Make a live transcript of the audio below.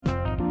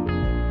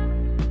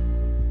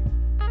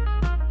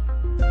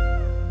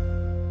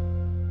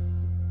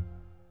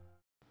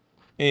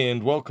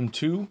and welcome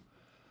to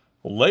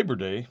Labor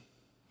Day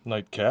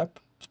Nightcap.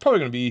 It's probably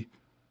going to be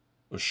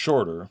a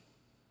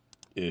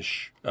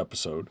shorter-ish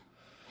episode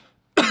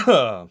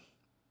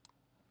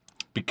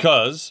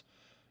because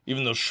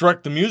even though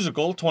Shrek the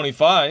Musical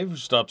 25 who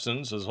stops in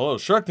and says, "Hello,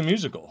 Shrek the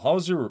Musical,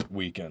 how's your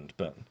weekend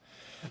been?"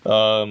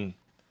 I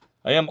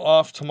am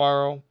off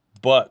tomorrow,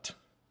 but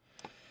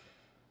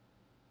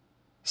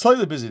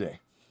slightly busy day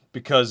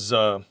because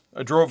I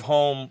drove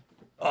home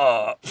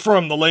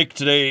from the lake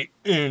today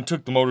and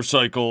took the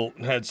motorcycle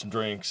and had some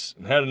drinks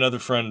and had another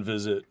friend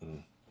visit.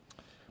 And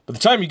by the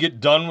time you get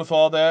done with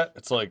all that,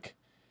 it's like,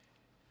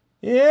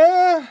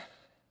 yeah,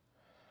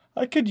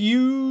 I could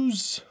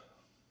use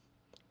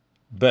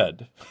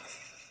bed.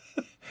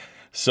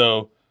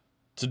 So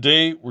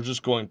today we're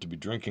just going to be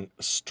drinking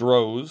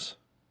Stroh's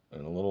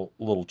and a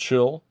little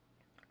chill.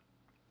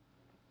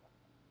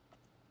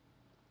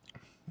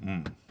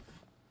 And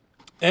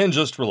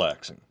just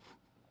relaxing.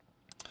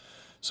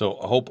 So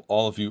I hope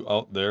all of you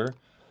out there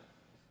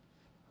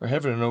are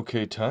having an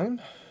okay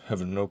time,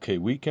 having an okay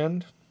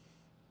weekend.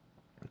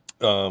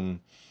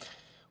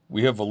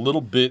 We have a little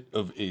bit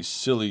of a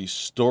silly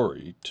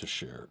story to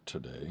share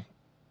today.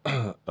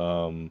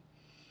 To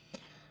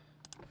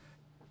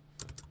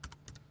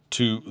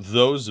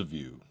those of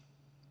you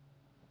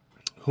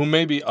who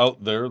may be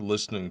out there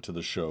listening to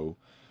the show,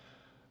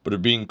 but are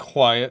being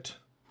quiet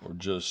or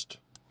just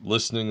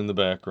listening in the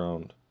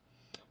background,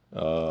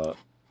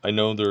 I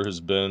know there has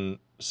been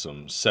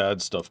some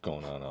sad stuff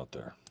going on out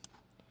there.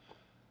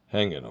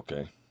 Hang in,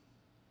 okay?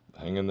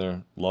 Hang in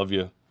there. Love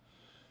you.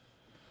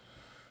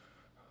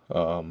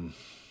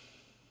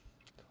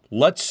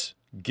 Let's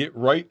get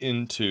right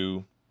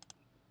into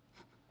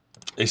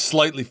a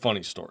slightly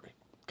funny story,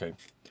 okay?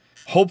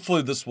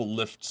 Hopefully this will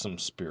lift some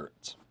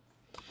spirits.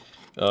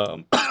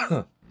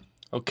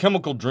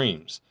 Chemical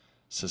Dreams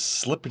says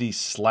slippity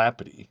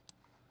slappity.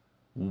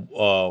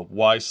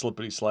 Why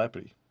slippity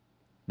slappity?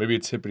 Maybe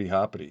it's hippity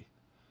hoppity.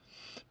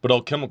 But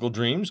Alchemical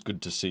Dreams,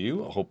 good to see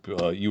you. I hope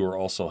you are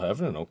also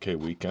having an okay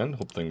weekend.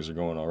 Hope things are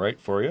going all right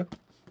for you.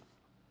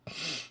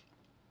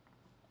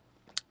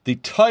 The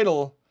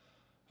title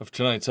of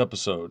tonight's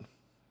episode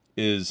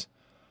is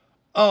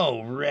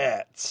 "Oh,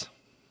 Rats."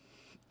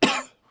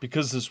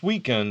 Because this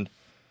weekend,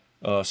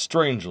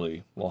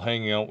 strangely, while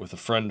hanging out with a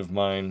friend of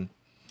mine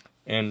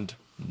and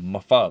my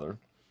father,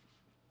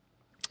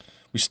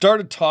 we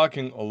started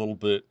talking a little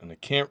bit, and I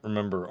can't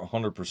remember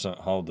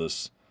 100% how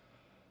this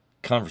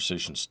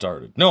conversation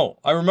started. No,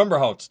 I remember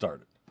how it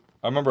started.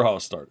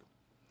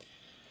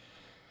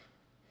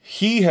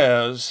 He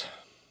has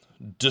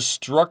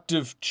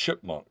destructive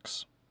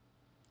chipmunks.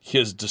 He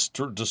has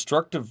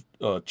destructive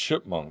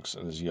chipmunks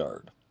in his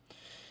yard.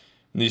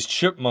 And these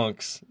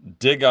chipmunks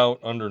dig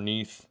out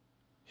underneath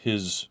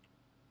his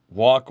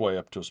walkway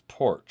up to his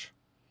porch.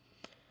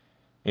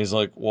 And he's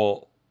like,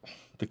 well,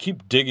 they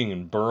keep digging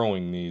and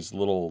burrowing these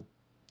little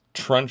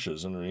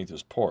trenches underneath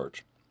his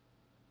porch.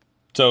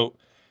 So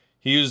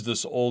he used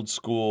this old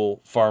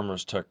school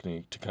farmer's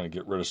technique to kind of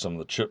get rid of some of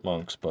the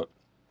chipmunks, but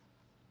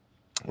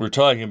we're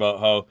talking about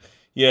how,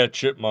 yeah,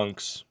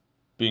 chipmunks,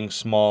 being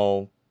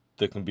small,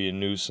 they can be a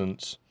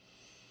nuisance.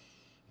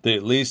 They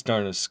at least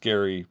aren't as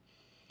scary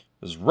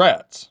as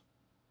rats.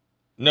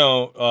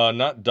 No,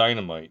 not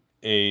dynamite.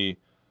 A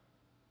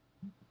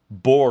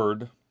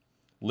board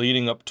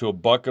leading up to a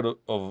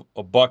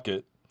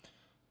bucket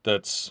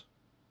that's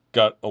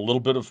got a little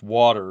bit of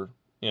water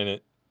in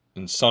it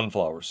and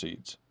sunflower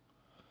seeds.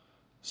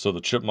 So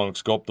the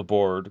chipmunks go up the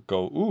board,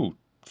 go, ooh,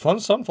 fun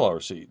sunflower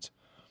seeds.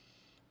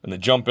 And they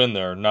jump in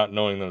there not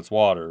knowing that it's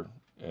water,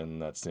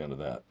 and that's the end of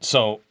that.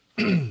 So,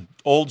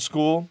 old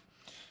school,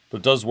 but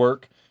it does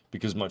work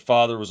because my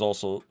father was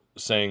also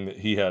saying that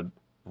he had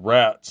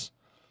rats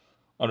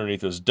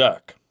underneath his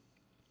deck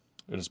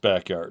in his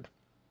backyard.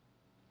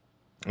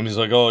 And he's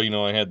like, oh,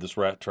 I had this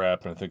rat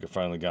trap, and I think I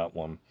finally got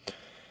one.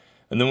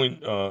 And then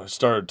we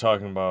started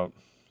talking about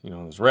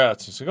those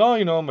rats. He's like,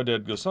 oh, my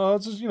dad goes, oh,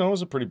 it's just, it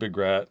was a pretty big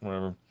rat,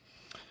 whatever.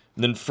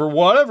 And then for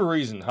however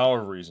reason,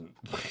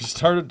 we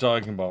started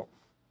talking about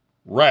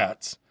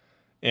rats.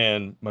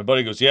 And my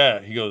buddy goes,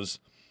 yeah, he goes,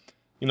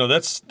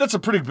 that's a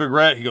pretty big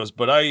rat. He goes,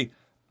 but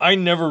I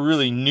never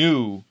really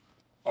knew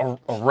a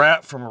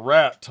rat from a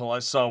rat till I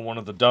saw one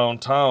of the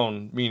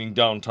downtown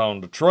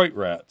Detroit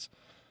rats.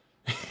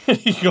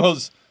 He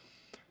goes,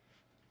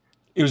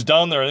 he was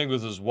down there, I think,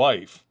 with his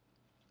wife.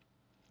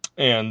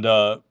 And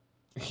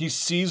he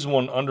sees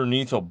one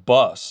underneath a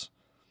bus.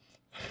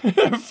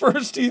 At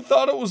first, he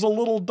thought it was a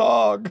little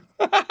dog.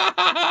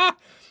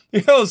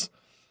 He goes,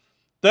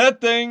 that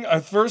thing,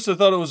 at first I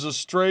thought it was a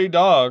stray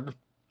dog.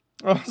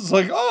 I was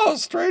like, oh,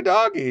 stray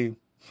doggy.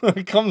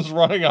 He comes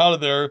running out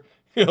of there.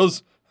 He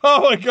goes,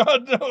 oh my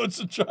God, no, it's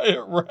a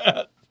giant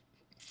rat.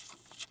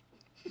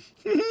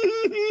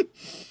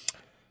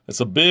 It's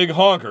a big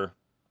honker.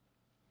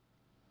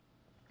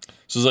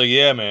 So I was like,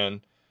 yeah,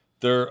 man.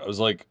 I was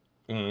like,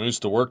 I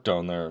used to work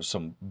down there.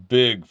 Some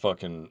big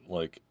fucking,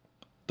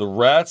 the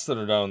rats that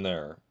are down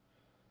there.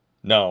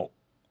 Now,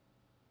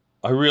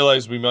 I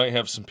realize we might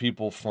have some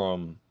people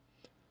from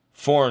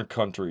foreign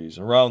countries,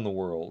 around the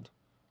world,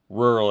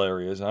 rural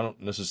areas. I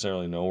don't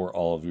necessarily know where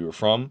all of you are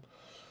from,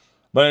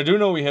 but I do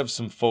know we have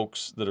some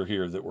folks that are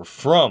here that were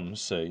from,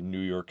 say, New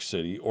York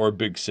City or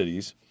big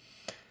cities.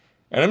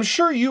 And I'm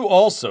sure you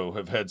also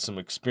have had some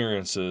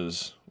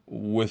experiences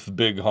with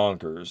big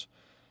honkers.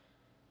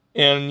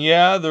 And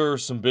yeah, there are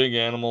some big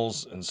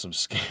animals and some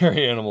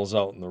scary animals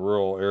out in the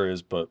rural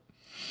areas, but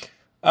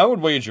I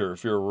would wager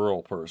if you're a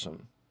rural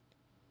person,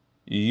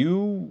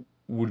 you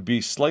would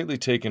be slightly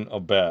taken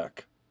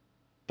aback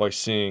by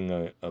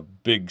seeing a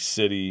big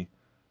city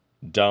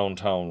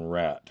downtown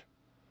rat.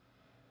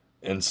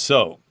 And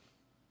so,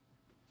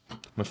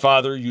 my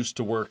father used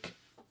to work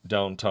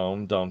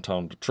downtown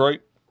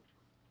Detroit.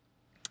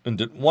 And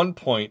at one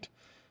point,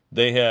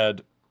 they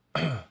had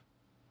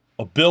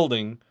a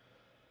building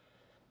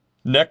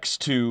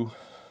next to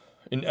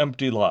an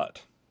empty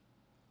lot.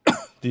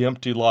 The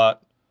empty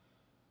lot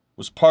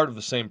was part of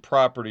the same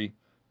property,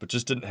 but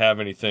just didn't have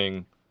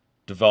anything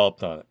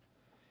developed on it.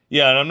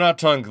 Yeah, and I'm not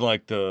talking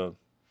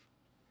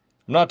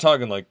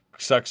like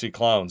sexy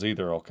clowns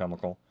either,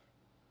 alchemical.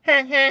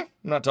 I'm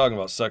not talking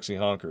about sexy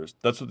honkers.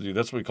 That's what they do.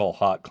 That's what we call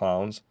hot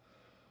clowns.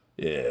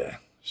 Yeah,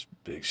 she's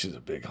big. She's a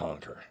big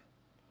honker.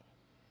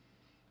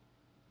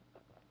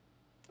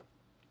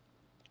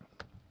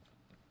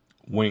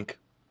 Wink.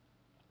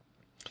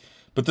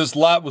 But this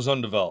lot was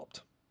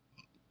undeveloped.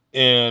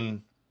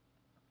 And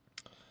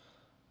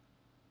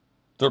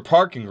their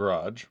parking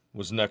garage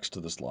was next to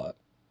this lot.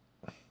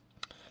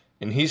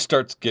 And he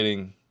starts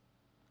getting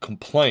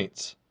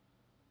complaints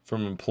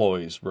from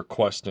employees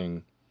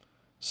requesting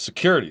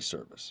security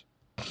service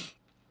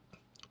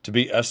to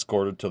be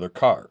escorted to their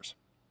cars.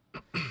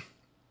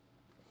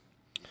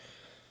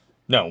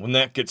 Now, when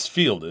that gets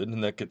fielded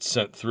and that gets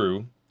sent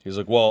through, he's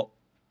like, well,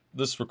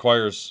 this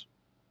requires,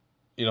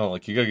 you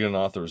got to get an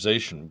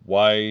authorization.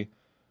 Why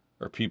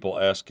are people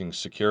asking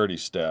security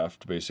staff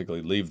to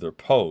basically leave their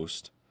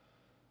post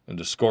and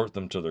escort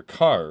them to their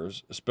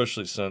cars,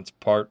 especially since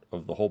part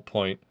of the whole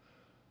point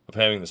of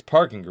having this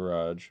parking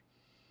garage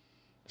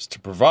is to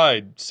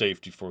provide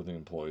safety for the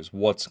employees?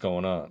 What's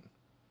going on?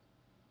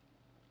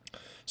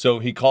 So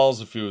he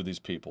calls a few of these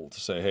people to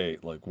say, hey,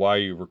 why are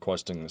you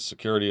requesting a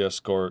security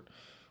escort?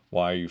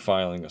 Why are you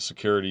filing a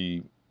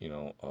security,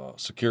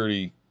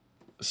 security,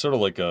 sort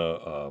of like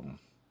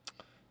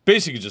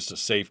basically just a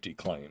safety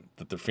claim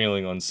that they're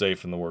feeling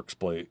unsafe in the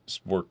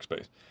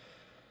workspace.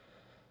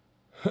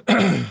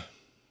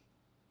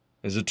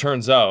 As it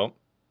turns out,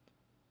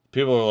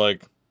 people are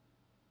like,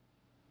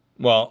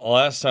 well,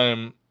 last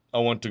time I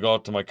went to go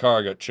out to my car,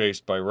 I got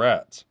chased by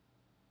rats.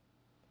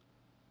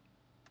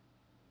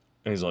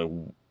 And he's like,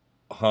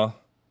 huh?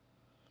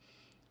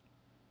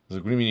 He's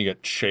like, what do you mean you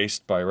got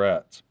chased by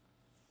rats?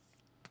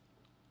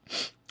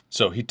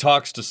 So he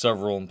talks to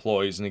several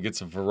employees and he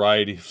gets a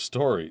variety of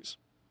stories.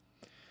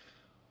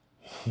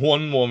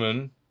 One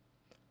woman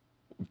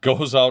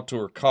goes out to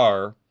her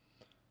car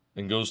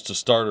and goes to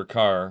start her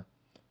car,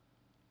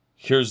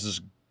 hears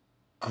this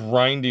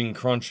grinding,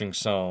 crunching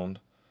sound,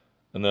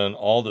 and then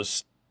all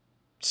this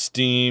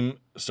steam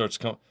starts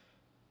coming.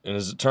 And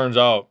as it turns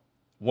out,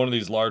 one of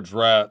these large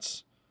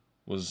rats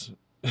was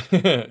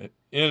in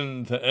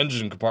the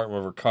engine compartment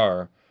of her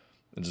car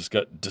and just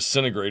got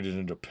disintegrated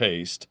into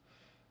paste.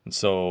 And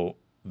so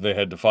they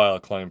had to file a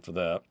claim for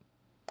that.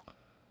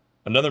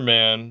 Another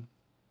man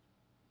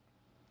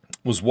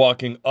was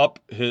walking up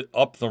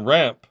the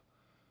ramp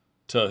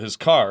to his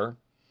car,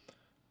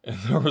 and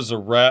there was a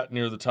rat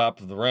near the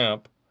top of the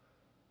ramp.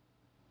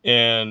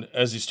 And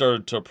as he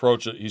started to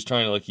approach it, he's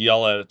trying to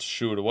yell at it to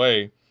shoo it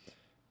away.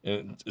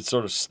 And it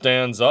sort of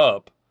stands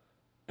up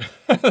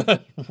and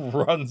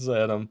runs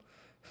at him.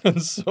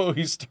 And so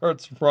he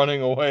starts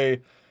running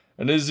away.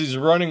 And as he's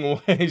running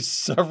away,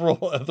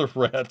 several other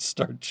rats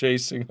start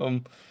chasing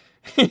him.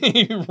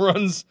 He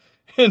runs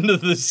into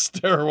the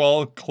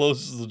stairwell,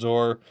 closes the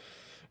door,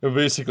 and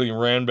basically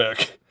ran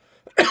back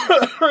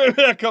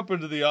up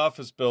into the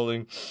office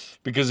building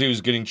because he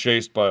was getting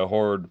chased by a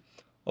horde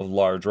of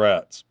large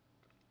rats.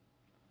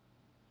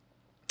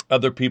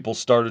 Other people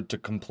started to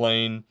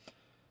complain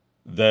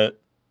that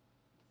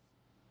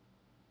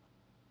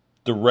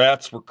the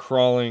rats were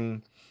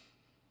crawling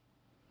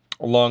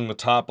along the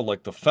top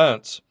of the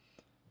fence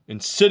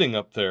and sitting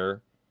up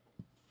there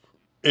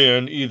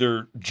and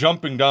either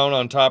jumping down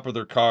on top of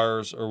their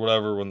cars or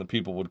whatever when the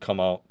people would come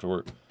out to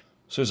work.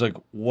 So he's like,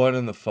 what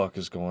in the fuck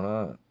is going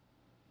on?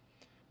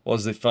 Well,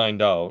 as they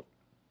find out,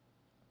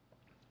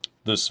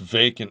 this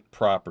vacant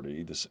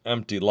property, this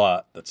empty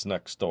lot that's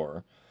next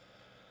door,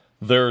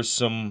 there's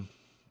some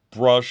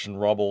brush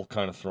and rubble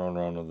kind of thrown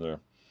around over there.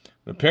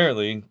 And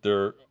apparently,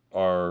 there's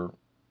a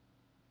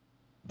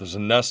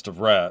nest of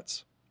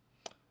rats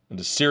and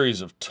a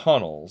series of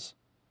tunnels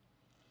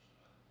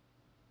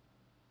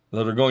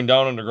that are going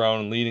down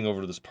underground and leading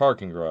over to this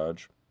parking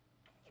garage.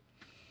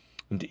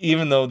 And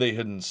even though they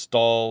had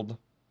installed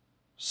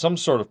some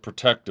sort of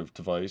protective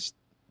device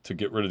to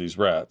get rid of these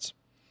rats,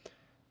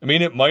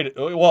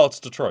 it's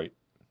Detroit.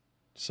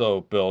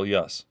 So, Bill,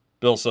 yes.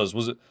 Bill says,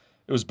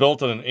 it was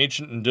built on an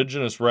ancient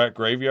indigenous rat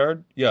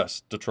graveyard?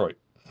 Yes, Detroit.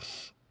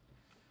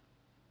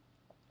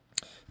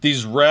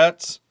 These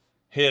rats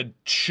had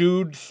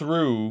chewed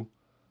through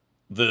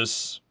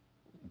this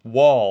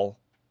wall,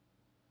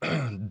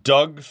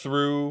 dug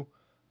through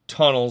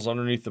tunnels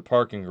underneath the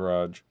parking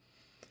garage,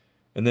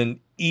 and then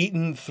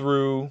eaten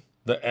through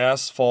the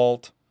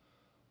asphalt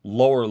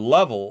lower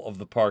level of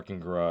the parking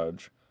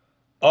garage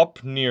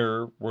up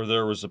near where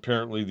there was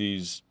apparently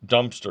these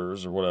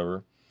dumpsters or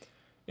whatever,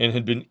 and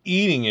had been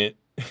eating it.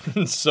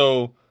 And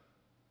so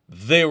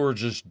they were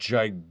just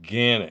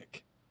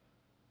gigantic.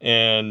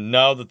 And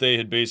now that they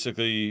had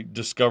basically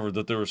discovered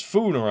that there was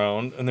food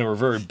around and they were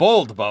very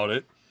bold about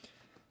it,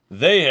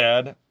 they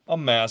had a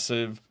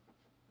massive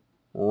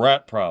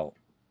rat problem.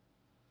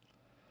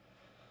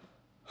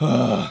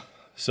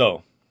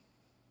 So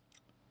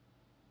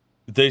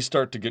they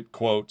start to get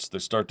quotes. They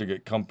start to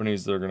get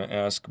companies that are going to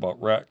ask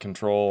about rat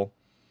control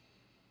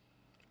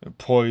and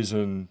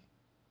poison,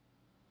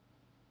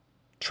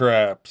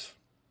 traps,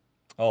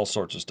 all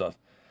sorts of stuff.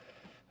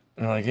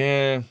 And they're like,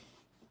 eh.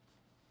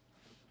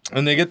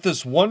 And they get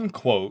this one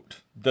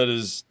quote that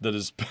is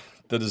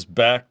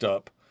backed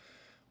up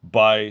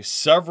by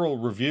several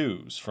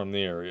reviews from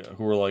the area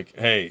who are like,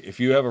 hey, if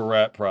you have a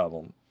rat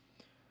problem,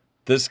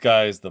 this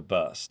guy is the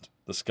best.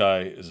 This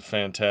guy is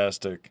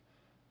fantastic.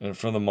 And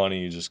for the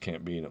money, you just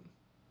can't beat him.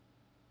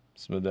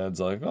 So my dad's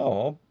like,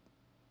 oh,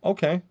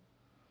 okay.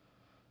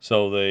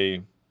 So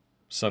they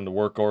send a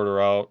work order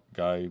out.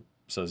 Guy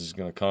says he's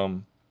going to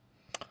come.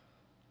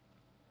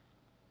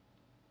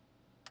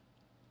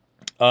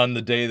 On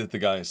the day that the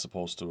guy is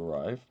supposed to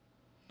arrive,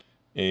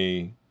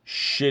 a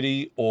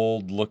shitty,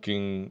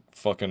 old-looking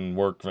fucking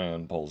work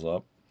van pulls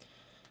up.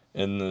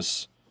 And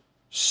this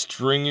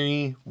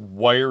stringy,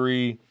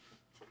 wiry...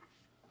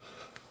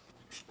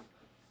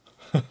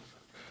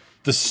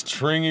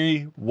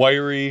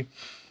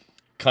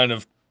 kind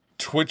of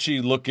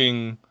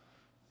twitchy-looking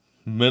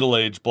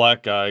middle-aged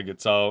black guy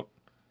gets out.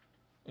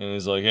 And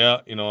he's like,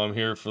 yeah, I'm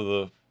here for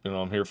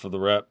the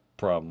rat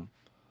problem.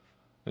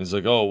 And he's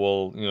like, oh,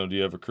 well, do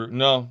you have a crew?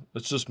 No,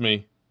 it's just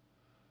me.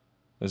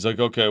 He's like,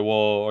 okay,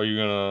 well,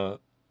 do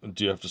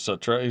you have to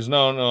set traps? He's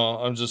no,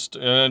 I just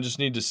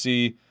need to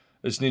see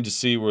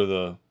where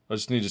they're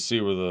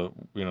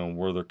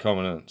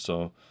coming in.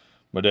 So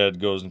my dad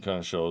goes and kind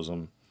of shows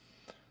him.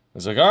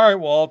 He's like, all right,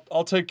 well,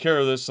 I'll take care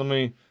of this. Let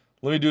me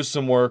do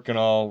some work and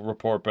I'll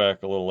report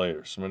back a little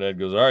later. So my dad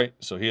goes, all right.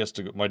 So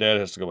my dad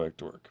has to go back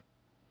to work.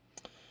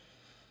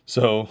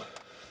 So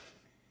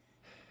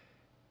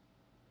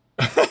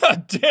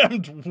a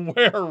damned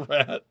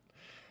were-rat.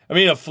 I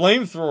mean, a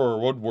flamethrower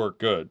would work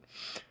good.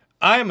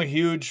 I'm a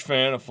huge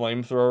fan of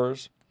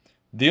flamethrowers.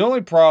 The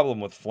only problem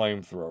with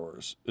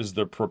flamethrowers is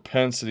their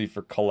propensity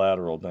for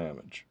collateral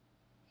damage.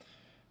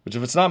 Which,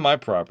 if it's not my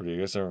property, I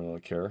guess I don't really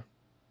care.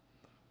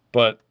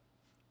 But,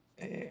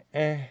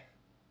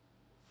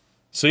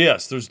 So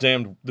yes,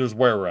 there's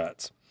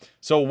were-rats.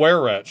 So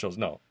were-rat shows.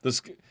 No,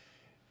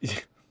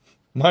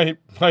 my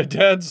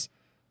dad's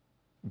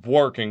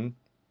working,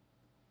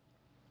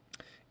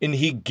 and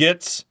he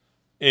gets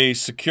a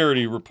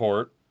security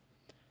report,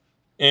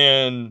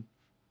 and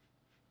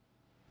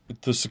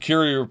the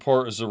security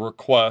report is a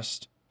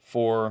request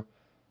for,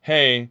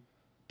 hey,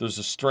 there's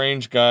a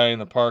strange guy in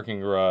the parking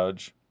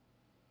garage.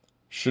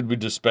 Should we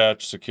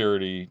dispatch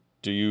security?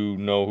 Do you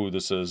know who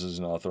this is as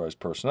an authorized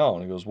personnel?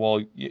 And he goes,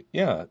 well,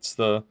 yeah, it's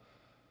the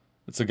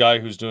guy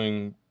who's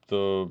doing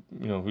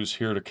who's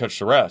here to catch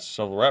the rats,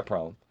 solve the rat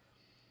problem.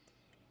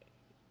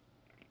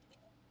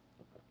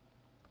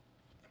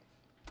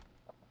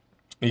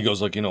 He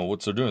goes like,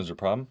 what's they're doing? Is there a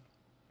problem?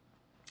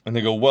 And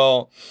they go,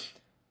 well,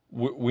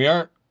 we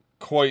aren't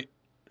quite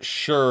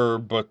sure,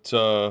 but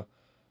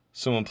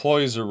some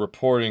employees are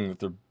reporting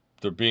that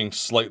they're being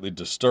slightly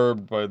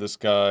disturbed by this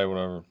guy,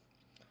 whatever.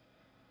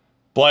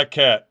 Black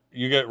Cat,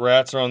 you get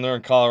rats around there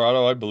in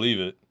Colorado, I believe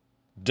it.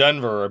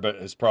 Denver, I bet,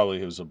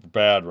 is a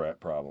bad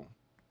rat problem.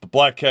 But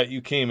Black Cat, you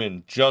came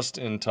in just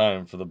in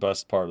time for the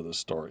best part of the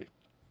story.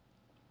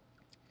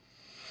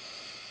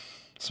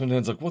 So my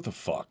dad's like, what the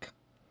fuck?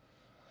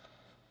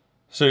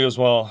 So he goes,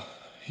 well,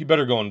 you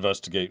better go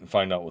investigate and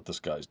find out what this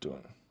guy's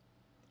doing.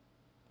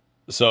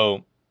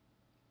 So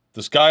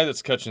this guy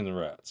that's catching the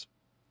rats,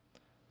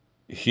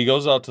 he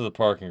goes out to the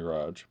parking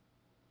garage.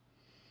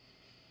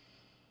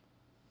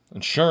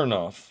 And sure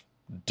enough,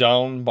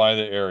 down by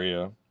the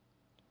area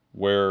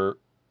where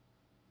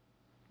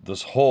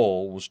this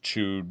hole was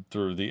chewed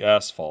through the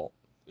asphalt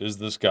is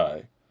this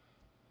guy.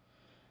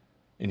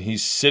 And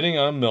he's sitting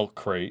on a milk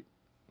crate.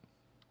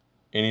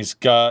 And he's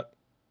got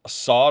a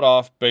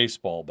sawed-off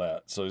baseball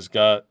bat. So he's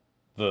got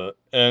the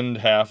end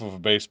half of a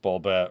baseball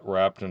bat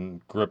wrapped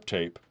in grip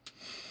tape.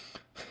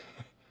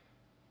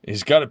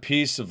 He's got a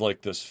piece of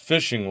like this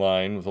fishing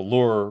line with a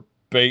lure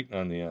bait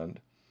on the end.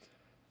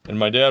 And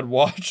my dad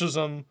watches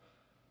him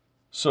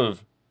sort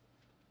of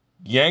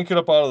yank it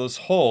up out of this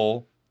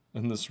hole,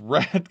 and this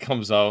rat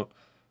comes out,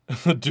 and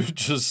the dude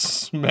just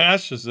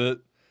smashes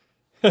it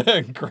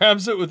and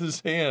grabs it with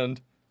his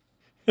hand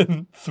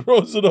and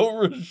throws it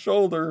over his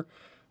shoulder,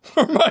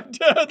 where my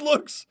dad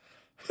looks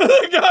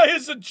The guy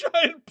has a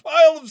giant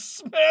pile of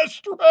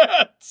smashed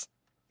rats.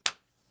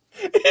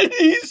 And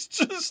he's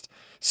just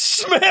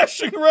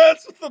smashing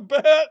rats with a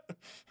bat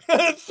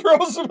and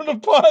throws them in a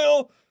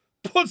pile,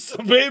 puts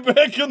the bait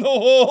back in the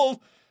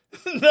hole.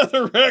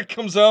 Another rat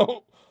comes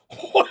out.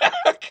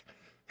 Whack!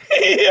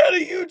 He had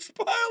a huge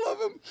pile of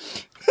them.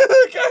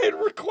 The guy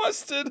had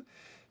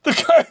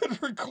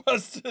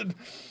requested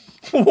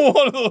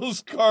one of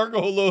those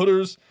cargo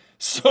loaders,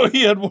 so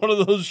he had one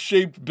of those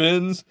shaped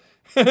bins,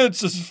 and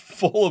it's just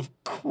full of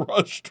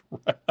crushed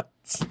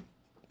rats.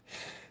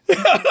 And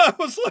I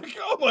was like,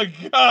 oh my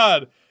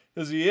God.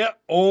 Because, yeah,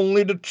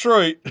 only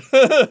Detroit.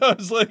 I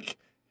was like,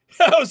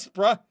 yeah, it's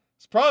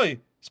probably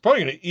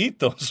going to eat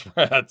those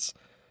rats.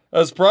 I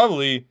was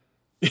probably,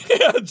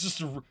 yeah,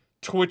 just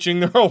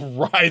twitching. They're all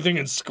writhing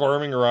and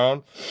squirming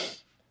around.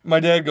 My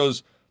dad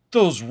goes,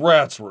 those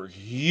rats were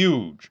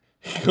huge.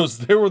 He goes,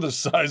 they were the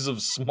size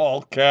of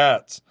small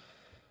cats.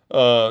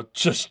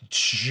 Just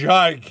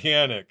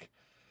gigantic.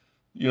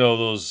 You know,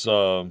 those,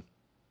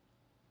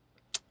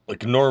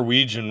 like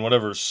Norwegian,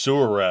 whatever,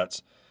 sewer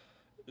rats.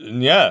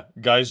 And yeah,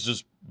 guys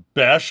just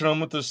bashing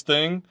them with this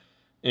thing.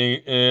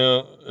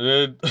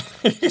 And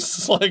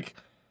he's like,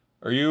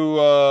 are you,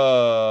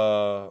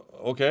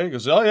 okay? He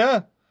goes, oh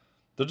yeah,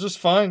 they're just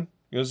fine.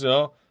 He goes,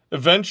 they'll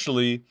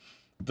eventually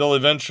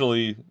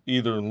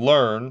either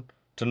learn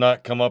to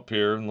not come up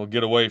here and they'll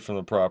get away from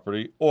the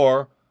property,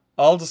 or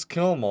I'll just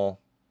kill them all.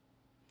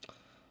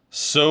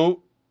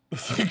 So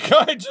the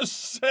guy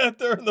just sat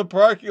there in the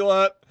parking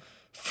lot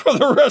for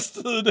the rest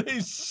of the day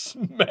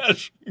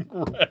smashing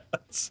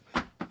rats.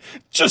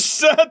 Just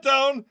sat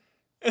down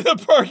in the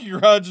parking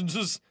garage and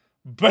just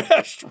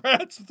bashed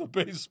rats with a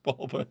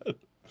baseball bat.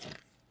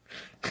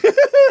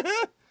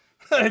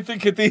 I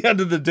think at the end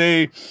of the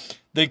day,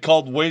 they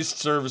called waste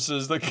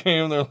services that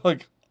came. They're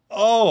like,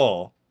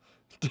 oh,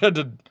 they had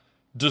to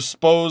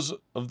dispose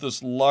of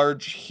this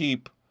large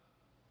heap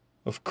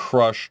of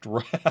crushed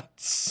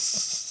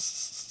rats.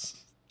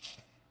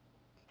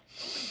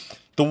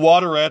 The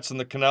water rats in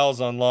the canals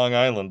on Long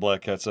Island,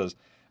 Black Cat says.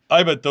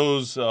 I bet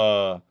those,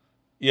 I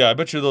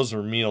bet you those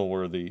are meal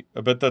worthy.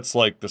 I bet that's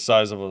like the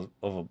size of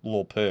a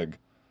little pig.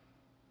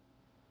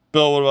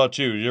 Bill, what about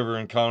you? Did you ever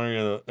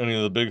encounter any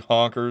of the big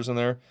honkers in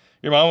there?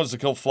 Your mom wants to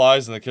kill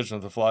flies in the kitchen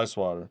with a fly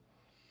swatter.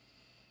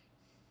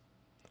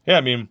 Yeah,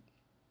 I mean,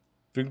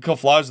 if you can kill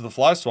flies with a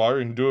fly swatter,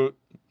 you can do it.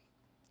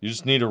 You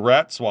just need a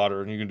rat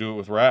swatter, and you can do it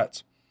with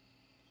rats.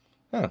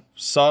 Yeah,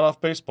 sawed-off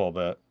baseball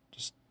bat.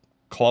 Just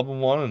club them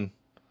one and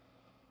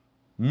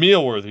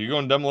meal worthy. You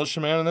going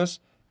Demolition Man in this?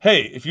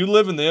 Hey, if you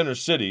live in the inner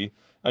city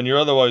and you're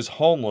otherwise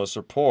homeless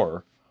or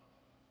poor,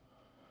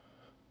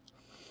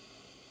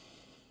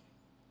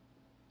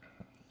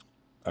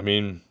 I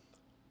mean,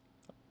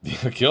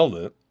 you killed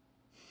it.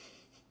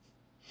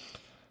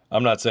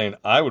 I'm not saying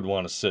I would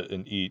want to sit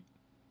and eat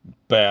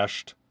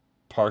bashed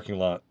parking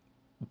lot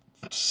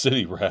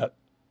city rat,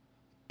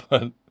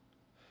 but,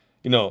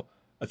 you know,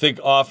 I think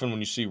often when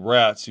you see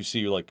rats, you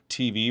see like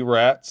TV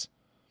rats,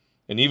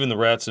 and even the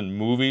rats in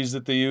movies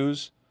that they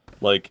use,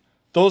 like,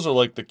 those are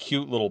like the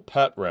cute little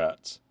pet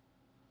rats.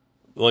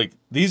 Like,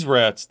 these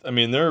rats, I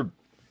mean, they're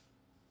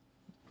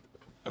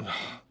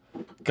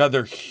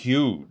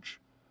huge.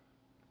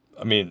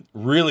 I mean,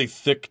 really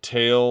thick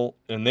tail,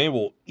 and they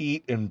will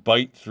eat and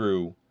bite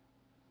through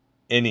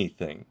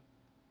anything.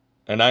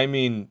 And I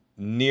mean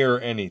near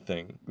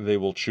anything they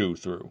will chew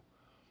through.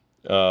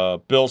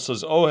 Bill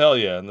says, oh, hell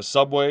yeah. In the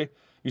subway,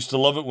 used to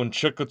love it when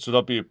chicklets would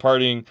up be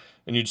partying,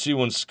 and you'd see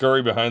one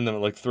scurry behind them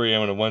at like 3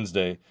 a.m. on a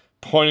Wednesday.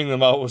 Pointing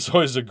them out was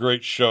always a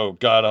great show.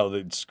 God, how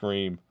they'd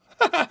scream.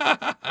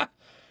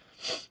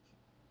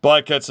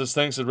 Black Cat says,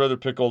 thanks, I'd rather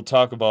pick old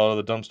Taco Bell out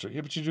of the dumpster.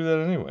 Yeah, but you do that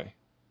anyway.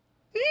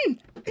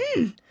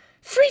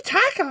 Free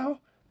taco?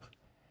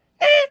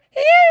 If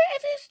you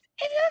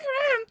look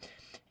around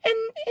and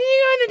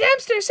you go in the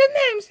dumpster,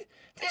 sometimes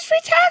there's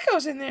free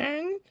tacos in there.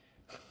 And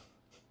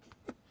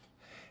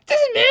it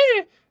doesn't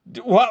matter.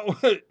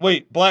 What?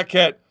 Wait, Black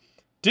Cat,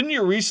 didn't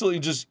you recently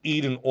just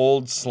eat an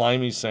old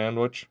slimy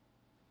sandwich?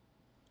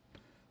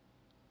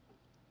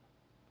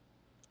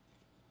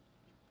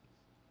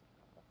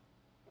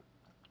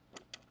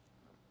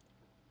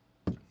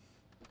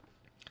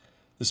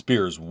 This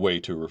beer is way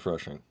too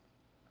refreshing.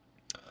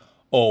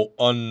 Oh,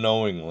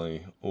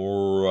 unknowingly.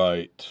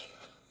 Right.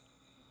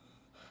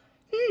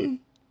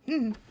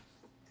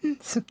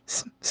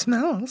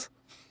 Smells.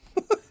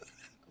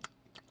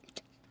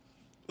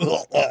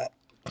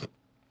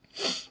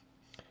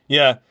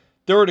 Yeah,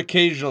 there would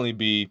occasionally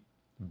be,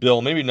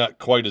 Bill, maybe not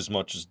quite as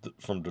much as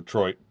from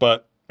Detroit,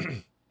 but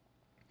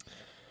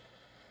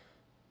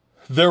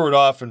there would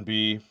often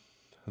be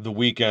the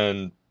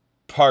weekend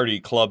party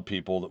club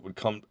people that would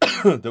come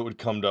that would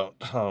come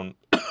downtown.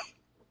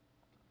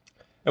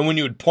 And when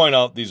you would point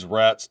out these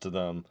rats to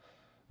them,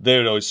 they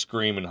would always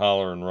scream and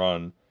holler and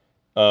run.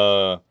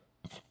 The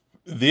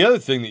other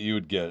thing that you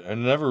would get,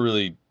 and never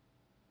really,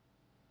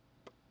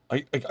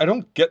 I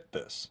don't get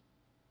this.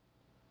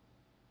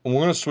 And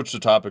we're going to switch the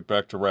topic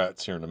back to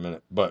rats here in a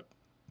minute, but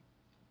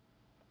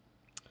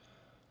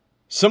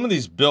some of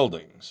these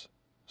buildings.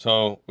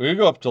 So we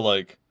go up to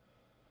like,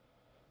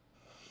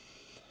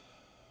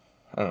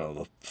 I don't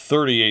know, the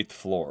 38th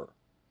floor.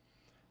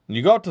 And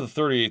you go out to the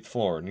 38th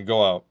floor and you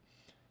go out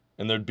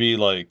and there'd be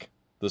like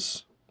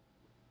this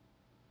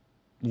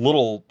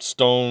little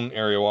stone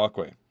area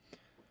walkway.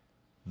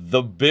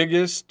 The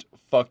biggest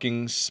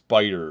fucking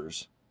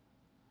spiders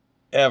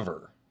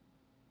ever.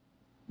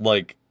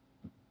 Like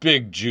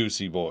big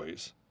juicy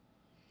boys.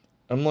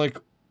 I'm like,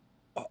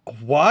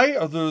 why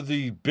are there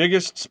the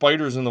biggest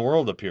spiders in the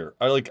world up here?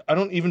 I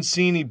don't even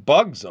see any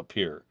bugs up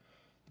here.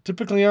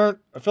 Typically I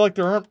feel like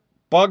there aren't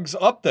bugs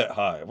up that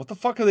high. What the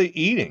fuck are they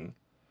eating?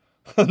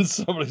 And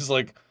somebody's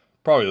like,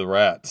 probably the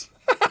rats.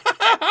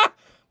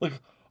 Like,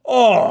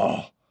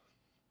 oh.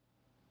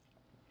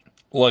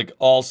 Like,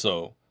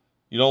 also,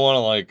 you don't want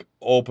to, like,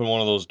 open one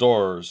of those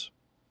doors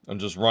and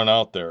just run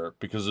out there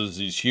because there's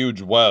these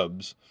huge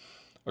webs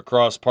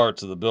across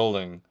parts of the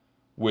building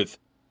with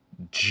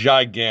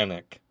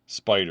gigantic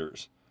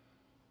spiders.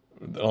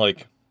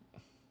 Like,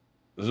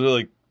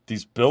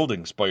 these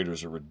building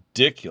spiders are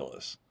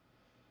ridiculous.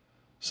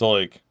 So,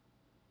 like,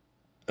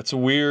 it's a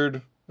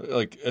weird,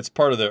 like, it's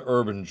part of the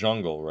urban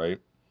jungle, right?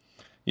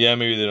 Yeah,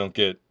 maybe they don't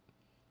get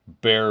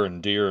bear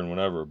and deer and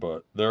whatever,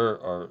 but there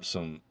are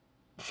some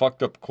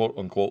fucked up quote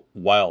unquote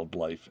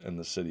wildlife in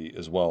the city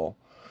as well.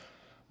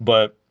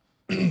 But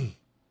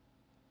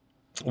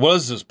what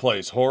is this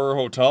place? Horror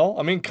hotel?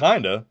 I mean,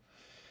 kinda.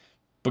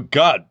 But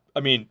God, I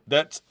mean,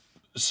 that's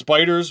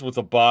spiders with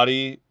a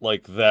body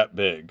like that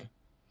big.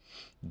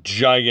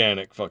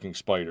 Gigantic fucking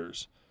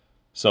spiders.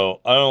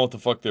 So I don't know what the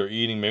fuck they're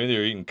eating. Maybe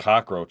they're eating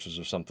cockroaches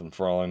or something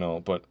for all I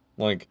know. But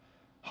like,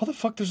 how the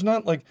fuck there's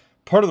not like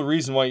part of the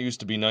reason why it used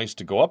to be nice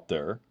to go up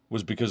there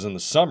was because in the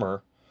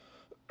summer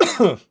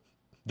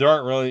there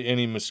aren't really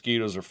any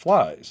mosquitoes or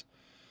flies.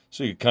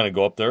 So you kind of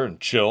go up there and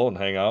chill and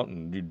hang out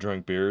and you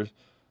drink beers.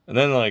 And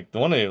then like the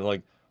one day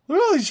like, look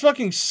at all these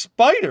fucking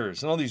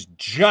spiders and all these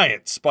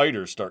giant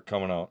spiders start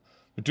coming out.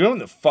 But get them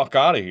the fuck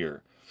out of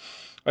here.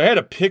 I had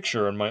a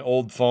picture on my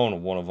old phone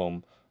of one of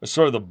them.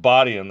 Sort of the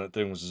body on that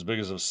thing was as big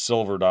as a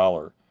silver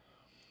dollar.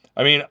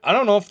 I mean, I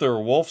don't know if they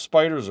were wolf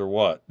spiders or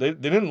what. They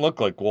didn't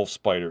look like wolf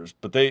spiders,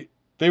 but they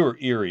were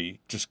eerie,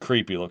 just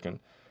creepy looking.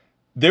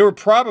 They were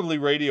probably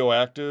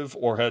radioactive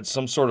or had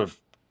some sort of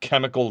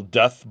chemical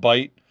death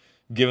bite,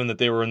 given that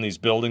they were in these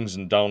buildings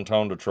in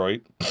downtown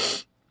Detroit.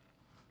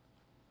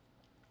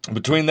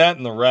 Between that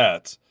and the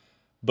rats.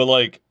 But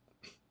like,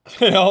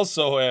 they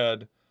also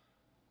had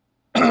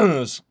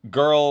this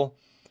girl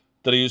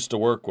that I used to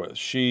work with.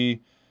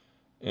 She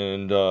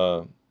and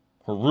her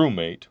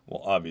roommate,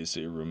 well,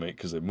 obviously a roommate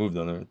because they moved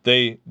on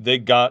there. They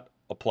got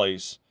a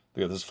place.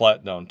 They got this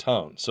flat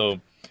downtown. So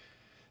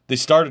they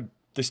started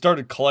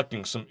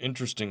collecting some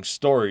interesting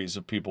stories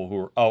of people who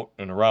were out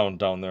and around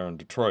down there in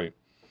Detroit.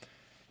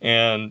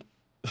 And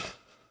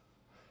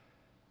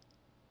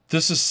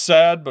this is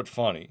sad but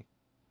funny.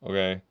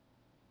 Okay?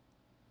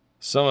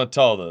 So I'm going to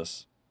tell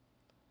this.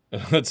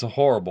 And it's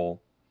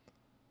horrible.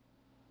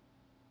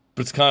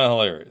 But it's kind of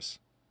hilarious.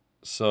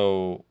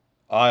 So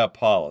I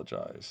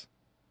apologize.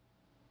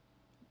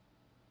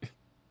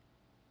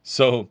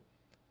 So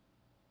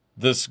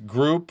this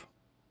group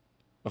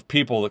of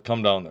people that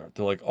come down there,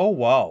 they're like, oh,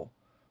 wow,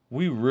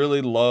 we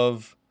really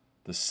love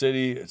the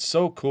city. It's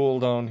so cool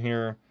down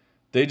here.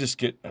 They just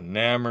get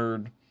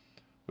enamored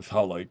with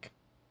how, like,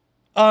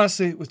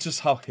 honestly, with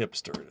just how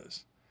hipster it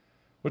is,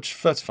 which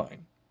that's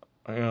fine.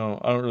 I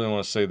don't really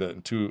want to say that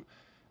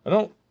I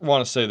don't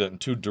want to say that in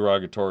too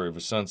derogatory of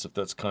a sense if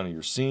that's kind of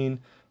your scene,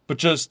 but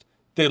just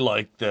they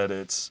like that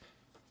it's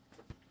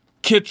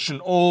kitsch and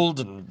old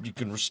and you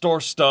can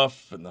restore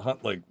stuff and the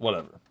hunt, like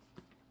whatever.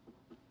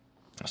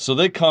 So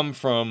they come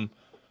from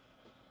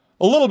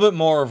a little bit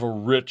more of a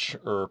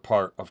richer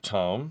part of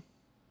town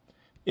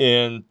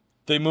and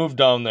they move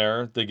down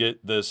there. They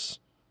get this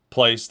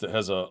place that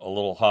has a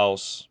little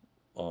house,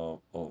 a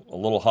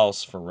little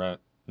house for rent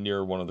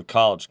near one of the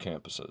college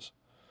campuses.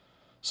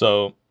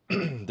 So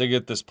they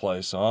get this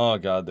place. Oh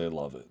God, they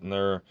love it. And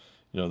they're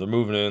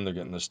moving in, they're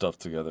getting their stuff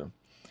together.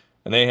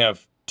 And they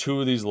have two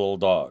of these little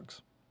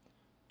dogs.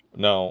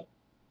 Now,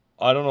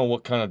 I don't know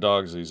what kind of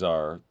dogs these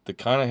are. They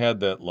kind of had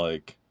that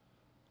like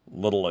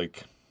little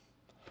like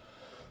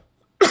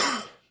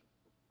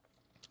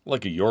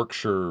like a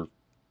Yorkshire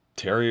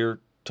Terrier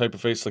type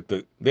of face.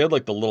 They had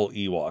like the little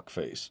Ewok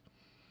face.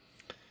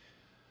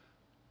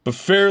 But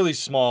fairly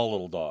small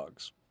little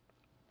dogs.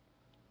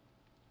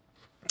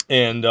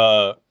 And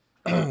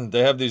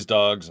they have these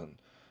dogs and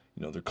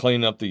they're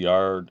cleaning up the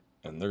yard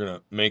and they're going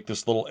to make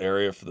this little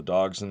area for the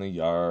dogs in the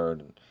yard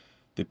and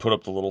they put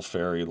up the little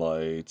fairy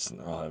lights and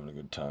they're all having a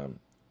good time.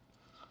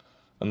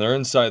 And they're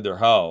inside their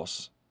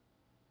house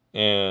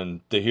and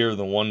they hear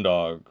the one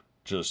dog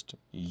just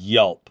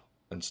yelp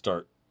and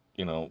start,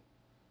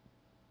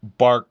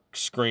 bark,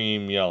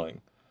 scream,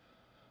 yelling.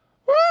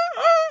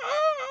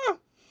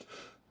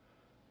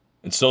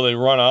 And so they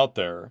run out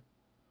there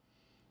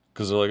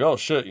because they're like, oh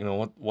shit,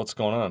 what's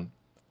going on?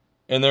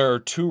 And there are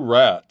two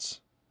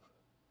rats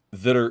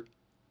that are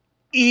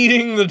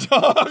eating the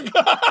dog.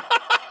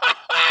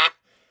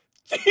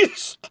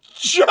 these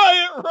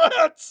giant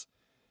rats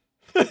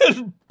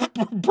had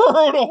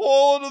burrowed a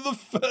hole into the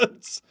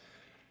fence.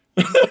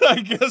 And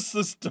I guess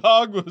this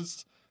dog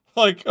was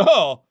like,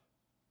 oh,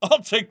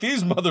 I'll take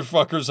these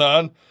motherfuckers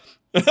on.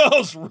 And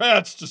those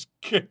rats just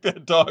kicked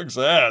that dog's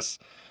ass.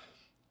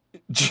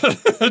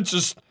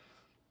 Just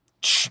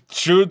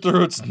chewed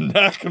through its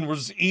neck and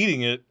was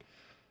eating it.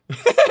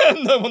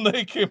 And then when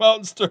they came out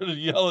and started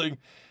yelling,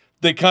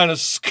 they kind of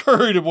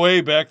scurried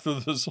away back through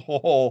this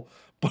hole.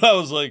 But I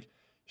was like,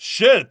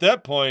 shit, at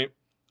that point,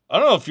 I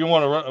don't know if you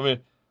want to run. I mean,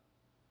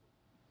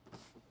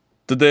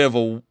 did they have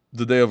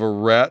a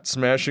rat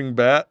smashing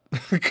bat?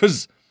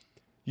 Because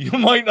you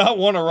might not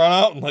want to run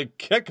out and like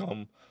kick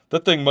them.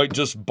 That thing might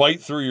just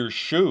bite through your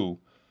shoe.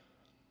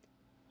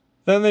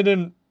 Then they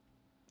didn't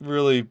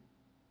really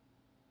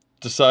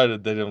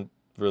decided they didn't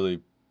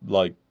really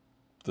like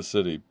the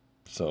city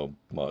so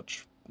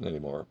much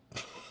anymore.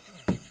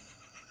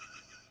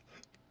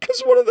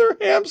 Because one of their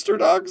hamster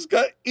dogs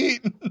got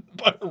eaten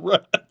by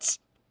rats.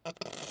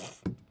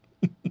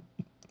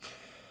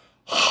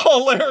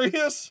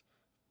 Hilarious,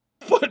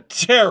 but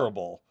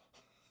terrible.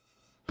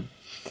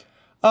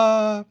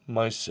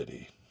 My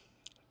city.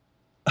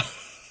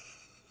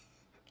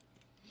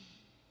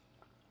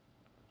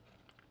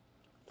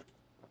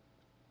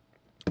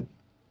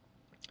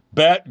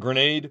 Bat,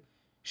 grenade,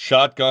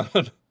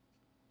 shotgun,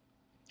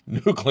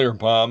 nuclear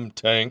bomb,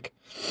 tank.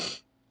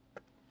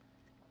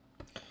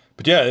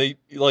 But yeah, they,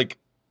 like,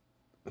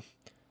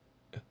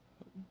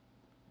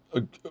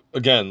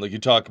 again, like you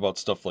talk about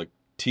stuff like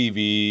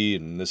TV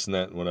and this and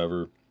that and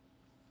whatever.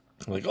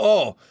 Like,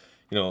 oh,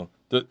 you know,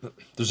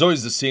 there's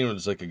always this scene where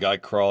there's like a guy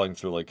crawling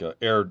through like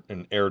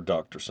an air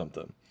duct or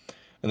something.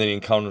 And then he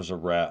encounters a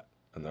rat.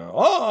 And they're,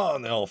 oh,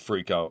 and they all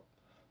freak out.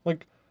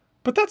 Like,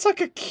 but that's like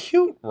a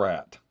cute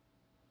rat.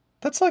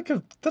 That's like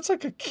a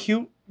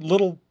cute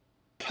little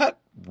pet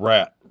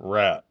rat.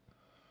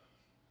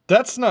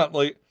 That's not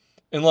like,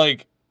 and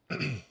like,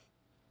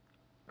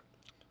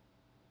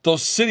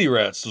 those city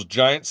rats, those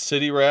giant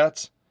city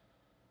rats,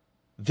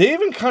 they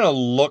even kind of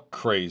look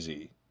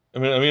crazy. I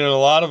mean, a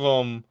lot of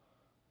them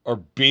are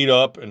beat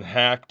up and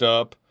hacked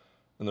up,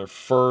 and their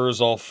fur's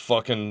all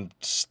fucking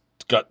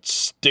got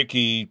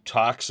sticky,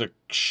 toxic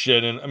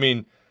shit in. I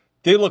mean,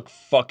 they look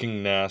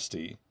fucking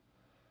nasty.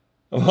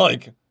 I'm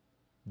like,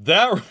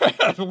 that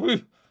rat,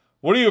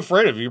 what are you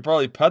afraid of? You could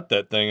probably pet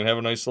that thing and have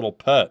a nice little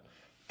pet.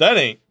 That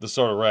ain't the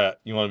sort of rat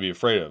you want to be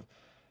afraid of.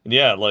 And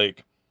yeah,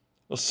 like,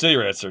 those city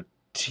rats, their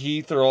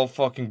teeth are all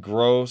fucking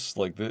gross.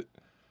 Like,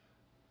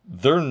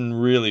 they're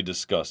really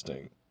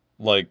disgusting.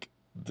 Like,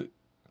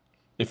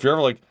 if you're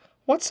ever like,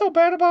 what's so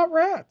bad about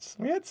rats?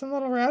 We had some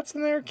little rats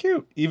and they were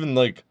cute. Even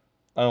like,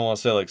 I don't want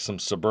to say like some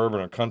suburban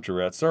or country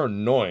rats. They're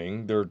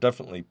annoying. They're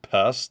definitely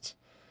pests.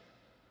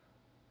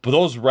 But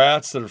those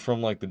rats that are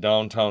from like the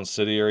downtown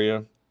city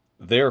area,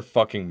 they're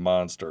fucking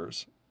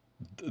monsters.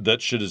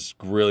 That shit is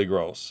really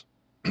gross.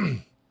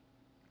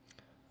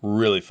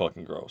 Really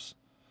fucking gross.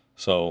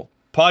 So,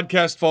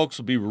 podcast folks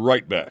will be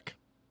right back.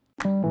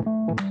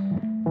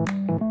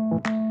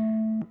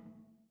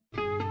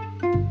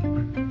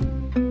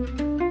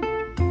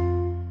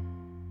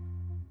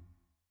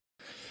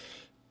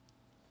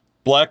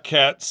 Black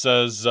Cat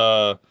says,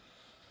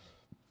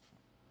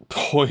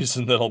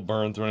 poison that'll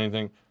burn through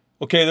anything.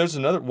 Okay, there's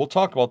another. We'll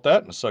talk about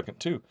that in a second,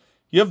 too.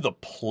 You have the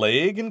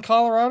plague in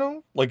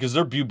Colorado? Like, is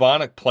there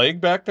bubonic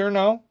plague back there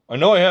now? I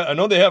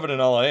know they have it in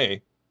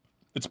L.A.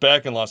 It's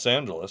back in Los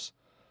Angeles.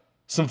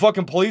 Some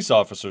fucking police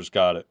officers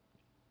got it.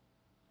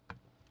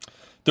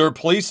 There are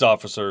police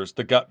officers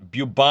that got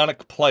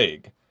bubonic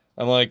plague.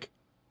 I'm like,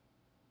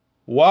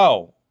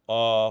 wow,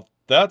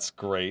 that's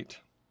great.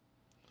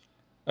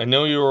 I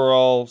know you were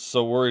all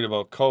so worried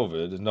about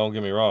COVID, and don't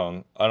get me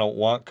wrong, I don't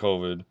want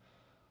COVID.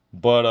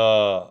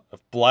 But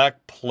if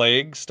Black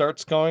Plague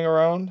starts going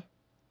around,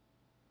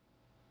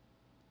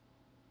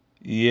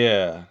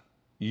 yeah,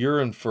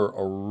 you're in for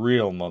a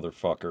real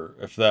motherfucker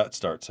if that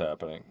starts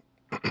happening.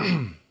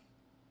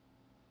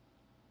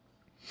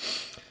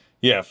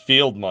 Yeah,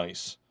 field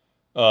mice.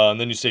 And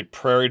then you say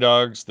prairie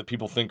dogs that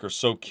people think are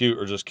so cute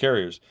or just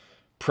carriers.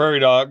 Prairie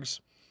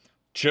dogs,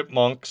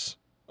 chipmunks,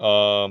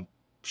 even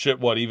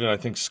I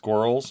think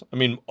squirrels. I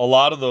mean, a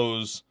lot of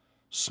those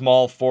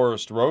small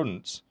forest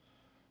rodents.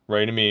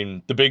 Right? I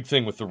mean, the big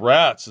thing with the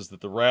rats is that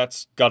the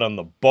rats got on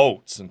the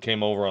boats and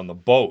came over on the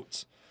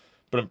boats.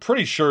 But I'm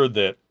pretty sure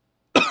that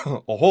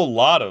a whole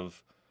lot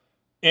of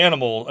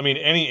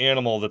any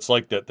animal that's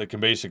like that can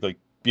basically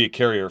be a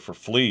carrier for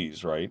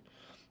fleas, right?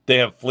 They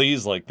have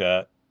fleas like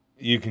that.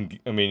 You can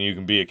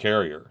be a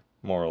carrier,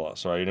 more or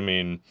less, right? I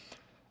mean,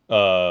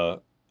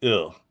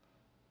 ew.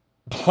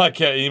 Black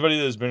Cat, anybody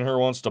that's been here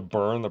wants to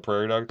burn the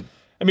prairie dog?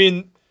 I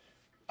mean,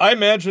 I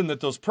imagine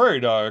that those prairie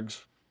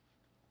dogs,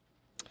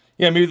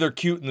 yeah, maybe they're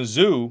cute in the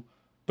zoo,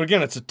 but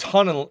again, it's a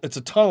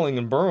tunneling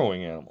and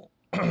burrowing animal.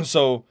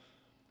 So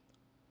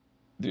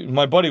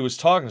my buddy was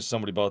talking to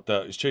somebody about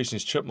that. He's chasing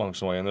these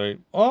chipmunks away, and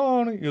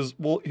he goes,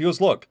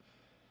 look,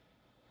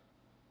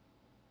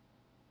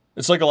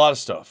 it's like a lot of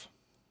stuff.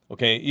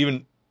 Okay,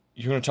 even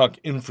you're going to talk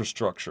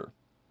infrastructure.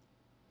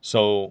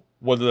 So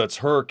whether that's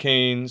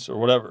hurricanes or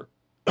whatever,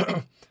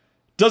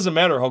 doesn't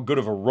matter how good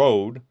of a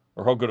road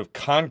or how good of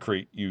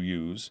concrete you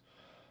use.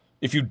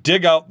 If you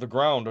dig out the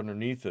ground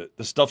underneath it,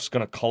 the stuff's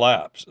going to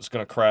collapse. It's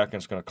going to crack and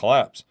it's going to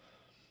collapse.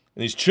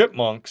 And these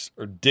chipmunks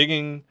are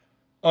digging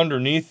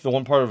underneath the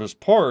one part of his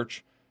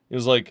porch. It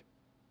was like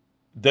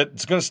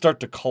that's going to start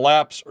to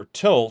collapse or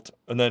tilt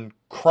and then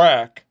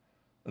crack,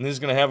 and he's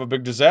going to have a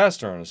big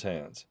disaster on his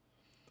hands.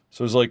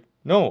 So he's like,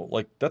 no,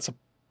 like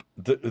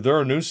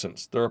they're a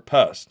nuisance. They're a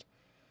pest.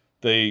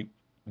 They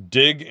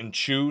dig and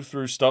chew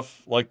through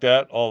stuff like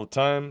that all the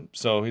time.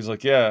 So he's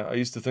like, yeah, I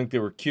used to think they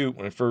were cute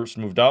when I first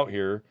moved out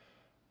here,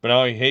 but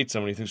now he hates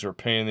them and he thinks they're a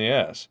pain in the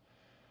ass.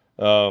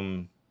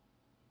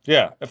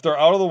 Yeah, if they're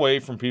out of the way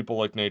from people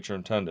like nature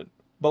intended.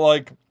 But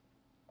like,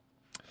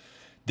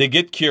 they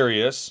get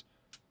curious,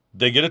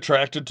 they get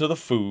attracted to the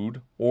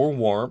food or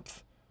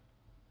warmth.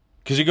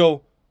 Because you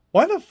go,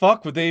 why the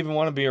fuck would they even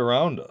want to be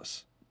around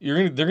us?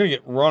 They're gonna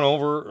get run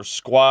over or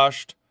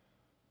squashed,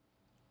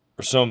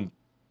 or some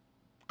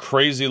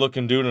crazy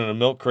looking dude in a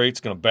milk crate's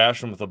gonna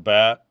bash them with a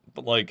bat.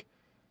 But like,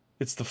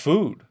 it's the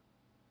food.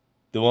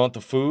 They want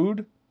the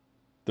food.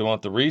 They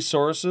want the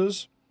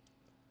resources.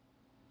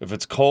 If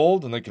it's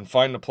cold and they can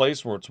find a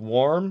place where it's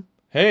warm,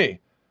 hey,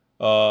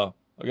 I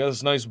got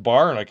this nice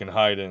barn I can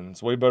hide in.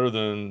 It's way better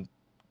than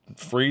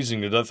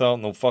freezing to death out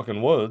in the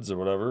fucking woods or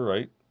whatever,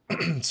 right?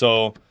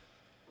 So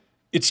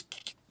it's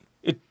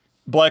it.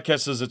 Black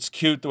Cat says it's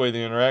cute the way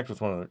they interact with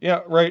one another.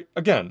 Yeah, right.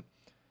 Again,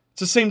 it's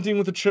the same thing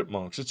with the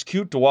chipmunks. It's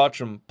cute to watch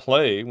them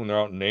play when they're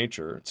out in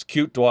nature. It's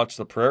cute to watch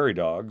the prairie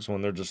dogs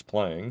when they're just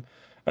playing.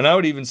 And I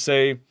would even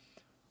say,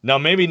 now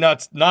maybe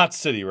not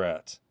city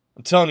rats.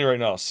 I'm telling you right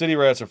now, city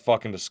rats are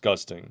fucking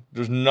disgusting.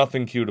 There's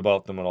nothing cute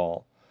about them at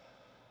all.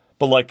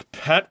 But like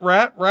pet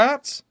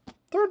rats,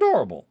 they're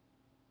adorable.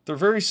 They're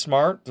very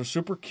smart. They're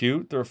super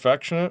cute. They're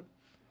affectionate.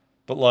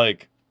 But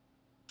like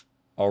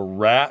a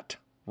rat,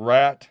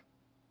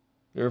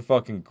 they're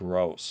fucking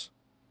gross.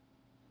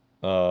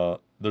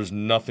 There's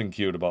nothing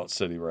cute about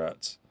city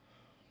rats.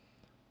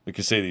 Like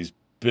you say, these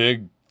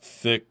big,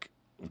 thick,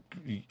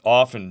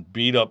 often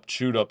beat up,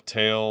 chewed up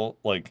tail,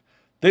 like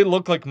they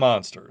look like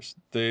monsters.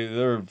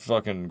 They're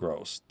fucking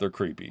gross. They're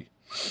creepy.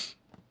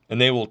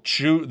 And they will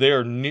chew.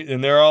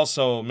 And they're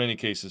also in many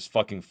cases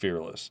fucking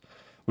fearless,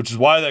 which is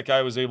why that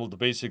guy was able to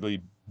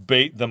basically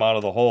bait them out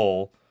of the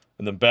hole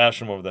and then bash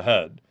them over the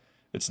head.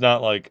 It's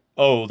not like,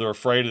 oh, they're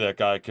afraid of that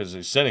guy because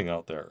he's sitting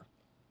out there,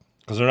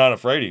 because they're not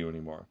afraid of you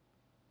anymore.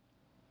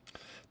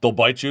 They'll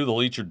bite you.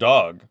 They'll eat your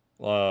dog.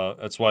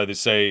 That's why they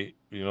say,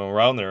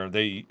 around there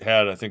they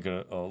had, I think,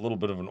 a little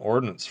bit of an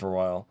ordinance for a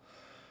while.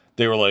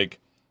 They were like,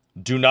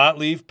 do not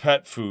leave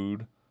pet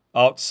food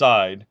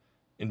outside,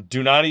 and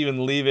do not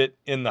even leave it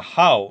in the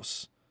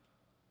house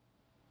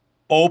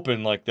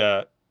open like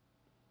that.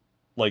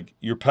 Like,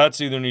 your pets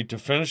either need to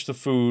finish the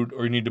food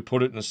or you need to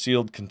put it in a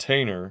sealed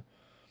container,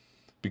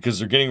 because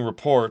they're getting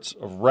reports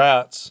of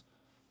rats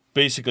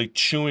basically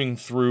chewing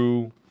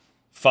through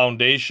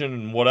foundation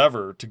and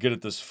whatever to get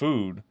at this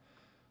food. It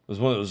was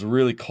when it was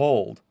really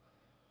cold.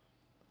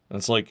 And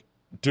it's like,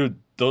 dude,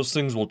 those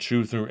things will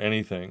chew through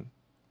anything.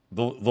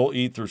 They'll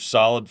eat through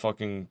solid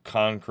fucking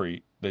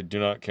concrete. They do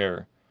not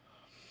care.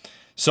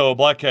 So,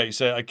 Black Cat, you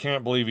say, I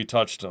can't believe he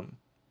touched him.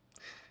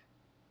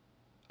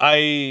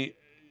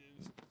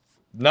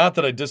 Not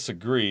that I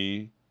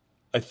disagree.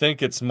 I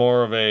think it's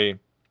more of a,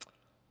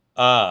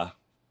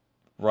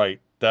 right,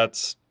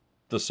 that's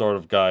the sort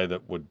of guy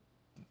that would,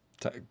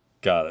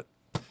 got it.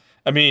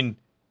 I mean,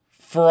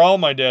 for all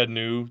my dad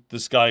knew,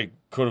 this guy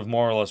could have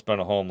more or less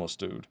been a homeless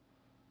dude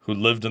who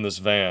lived in this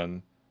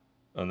van.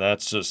 And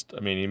that's just, I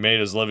mean, he made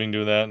his living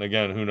doing that. And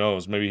again, who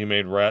knows? Maybe he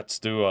made rat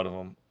stew out of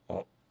him.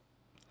 Oh.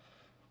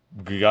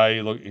 The guy,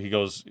 he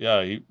goes,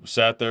 yeah, he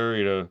sat there,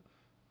 he had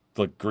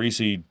a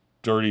greasy,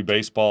 dirty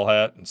baseball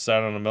hat and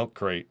sat on a milk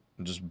crate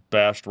and just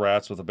bashed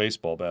rats with a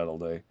baseball bat all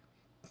day.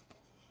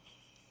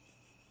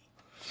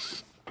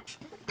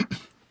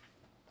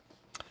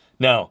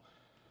 Now,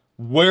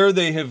 where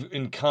they have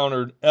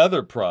encountered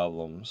other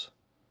problems,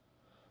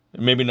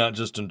 maybe not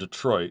just in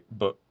Detroit,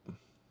 but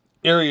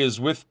areas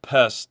with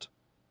pest,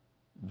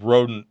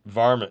 rodent,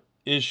 varmint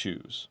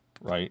issues,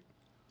 right?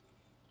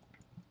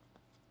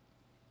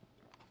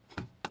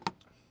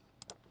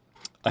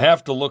 I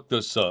have to look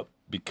this up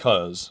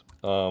because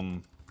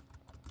I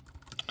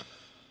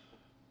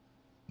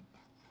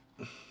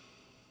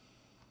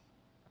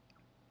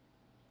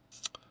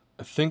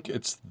think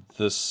it's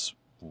this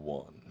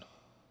one.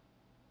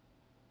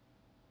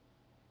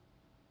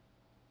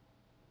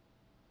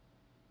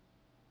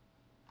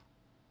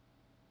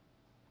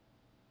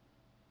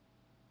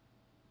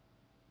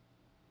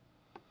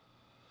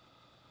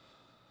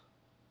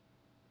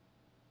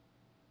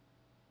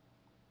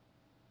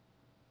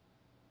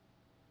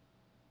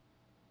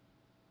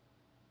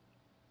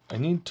 I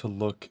need to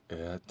look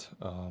at,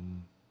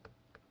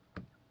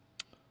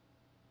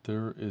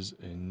 there is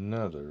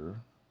another,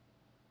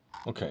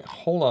 okay,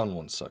 hold on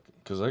one second,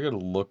 because I got to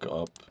look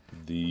up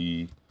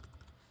the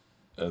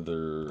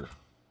other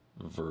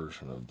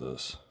version of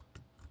this.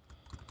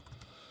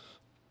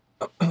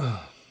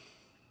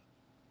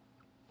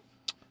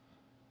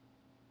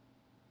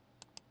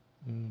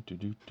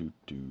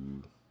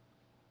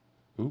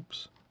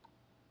 Oops.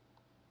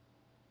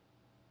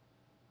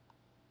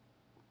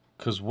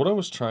 Because what I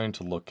was trying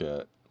to look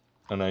at,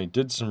 and I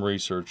did some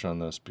research on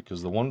this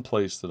because the one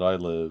place that I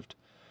lived,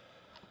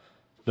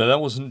 now that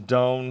wasn't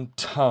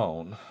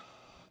downtown,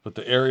 but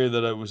the area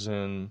that I was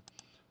in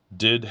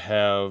did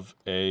have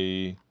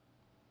a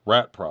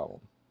rat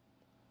problem.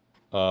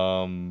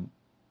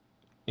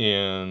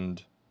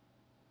 And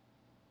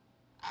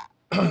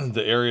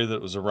the area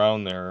that was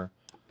around there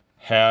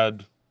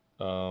had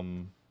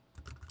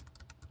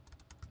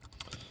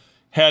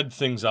had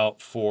things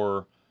out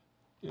for,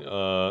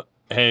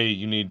 hey,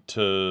 you need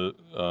to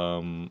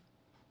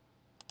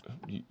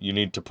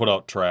put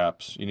out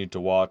traps, you need to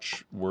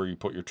watch where you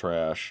put your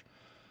trash,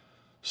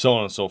 so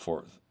on and so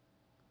forth.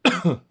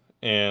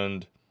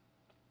 And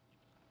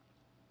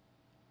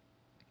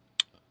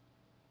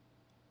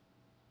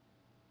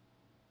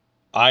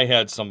I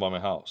had some by my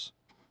house.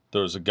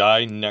 There was a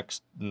guy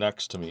next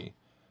to me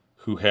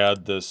who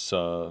had this.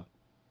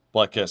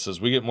 Black Cat says,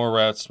 we get more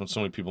rats when so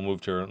many people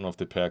moved here. I don't know if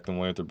they pack them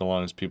away with their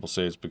belongings. People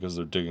say it's because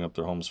they're digging up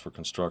their homes for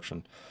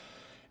construction.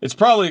 It's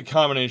probably a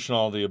combination of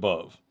all the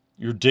above.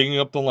 You're digging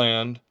up the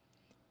land.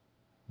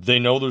 They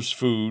know there's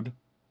food.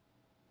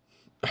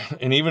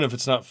 And even if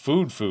it's not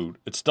food,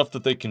 it's stuff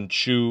that they can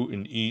chew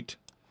and eat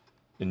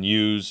and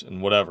use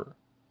and whatever.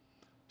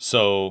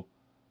 So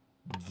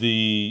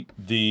the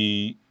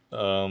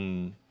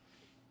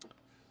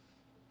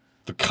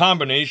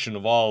combination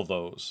of all of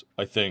those,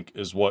 I think,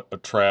 is what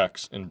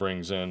attracts and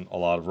brings in a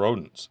lot of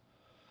rodents.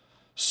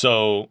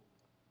 So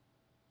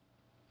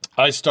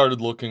I started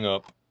looking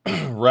up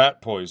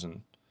rat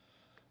poison.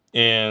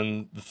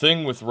 And the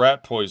thing with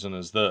rat poison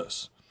is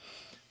this.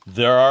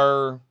 There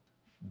are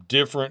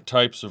different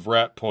types of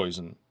rat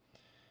poison.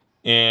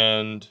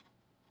 And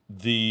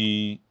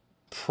the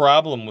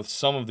problem with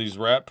some of these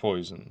rat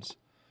poisons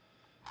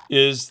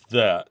is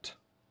that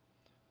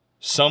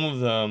some of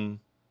them,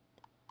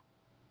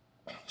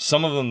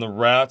 the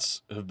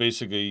rats have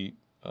basically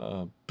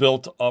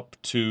built up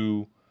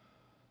sort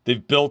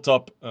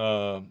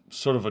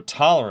of a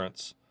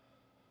tolerance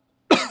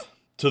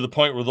to the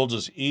point where they'll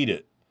just eat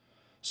it.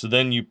 So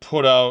then you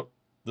put out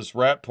this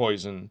rat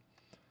poison,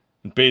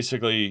 and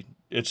basically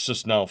it's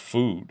just now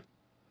food.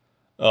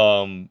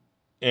 And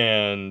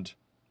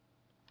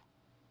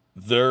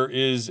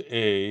there's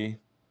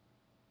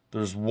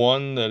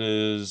one that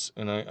is,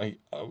 and I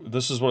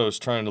this is what I was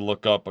trying to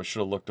look up. I should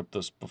have looked up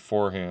this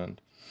beforehand.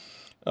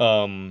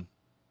 So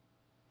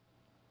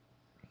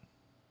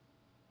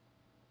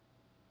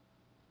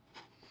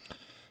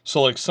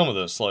like some of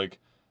this, like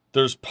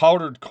there's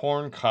powdered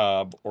corn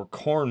cob or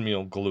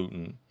cornmeal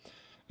gluten.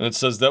 And it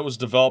says that was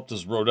developed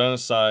as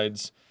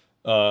rodenticides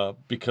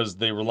because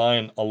they rely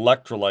on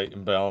electrolyte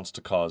imbalance to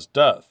cause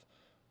death.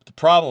 But the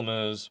problem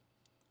is,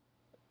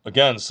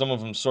 again, some of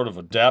them sort of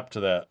adapt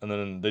to that and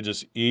then they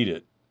just eat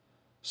it.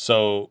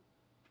 So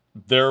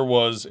there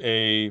was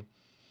a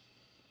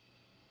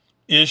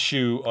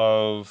issue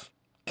of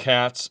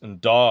cats and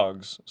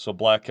dogs. So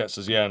Black Cat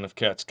says, yeah, and if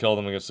cats kill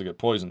them, I guess they get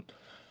poisoned.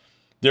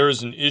 There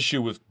is an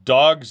issue with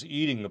dogs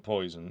eating the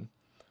poison,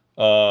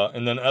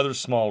 and then other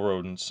small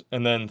rodents,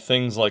 and then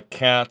things like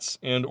cats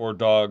and or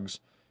dogs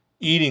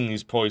eating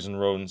these poison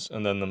rodents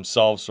and then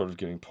themselves sort of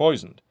getting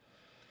poisoned.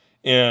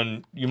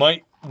 And you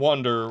might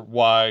wonder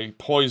why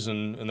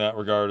poison in that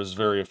regard is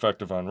very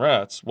effective on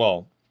rats.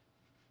 Well,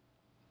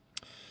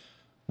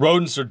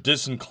 rodents are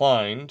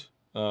disinclined,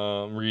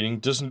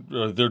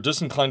 they're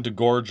disinclined to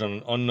gorge on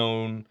an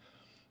unknown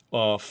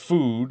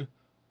food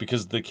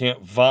because they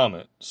can't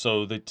vomit.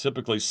 So they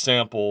typically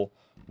sample,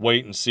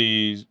 wait and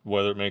see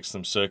whether it makes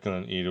them sick, and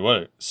then eat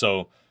away.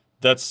 So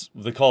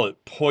they call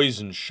it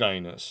poison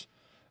shyness.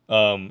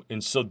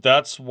 And so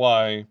that's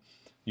why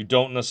you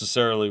don't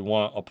necessarily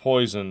want a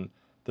poison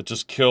that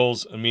just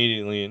kills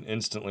immediately and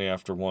instantly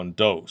after one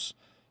dose.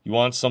 You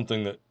want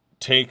something that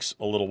takes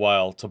a little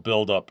while to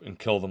build up and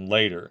kill them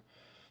later.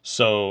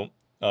 So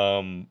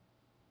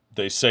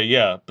they say,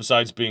 yeah,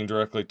 besides being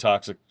directly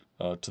toxic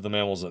to the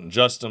mammals that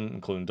ingest them,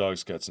 including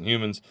dogs, cats, and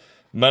humans,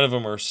 many of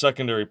them are a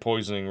secondary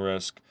poisoning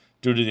risk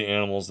due to the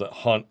animals that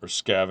hunt or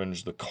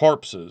scavenge the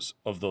corpses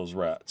of those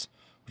rats,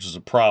 which is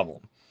a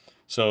problem.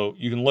 So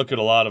you can look at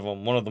a lot of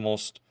them. One of the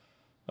most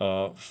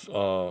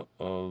popular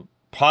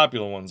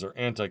ones are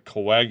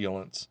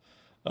anticoagulants.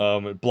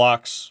 It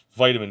blocks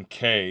vitamin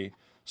K,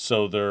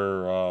 so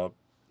they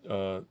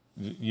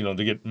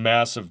get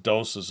massive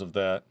doses of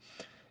that,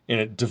 and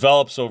it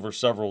develops over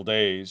several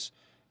days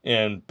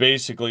and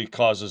basically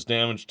causes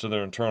damage to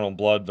their internal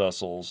blood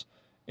vessels,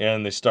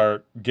 and they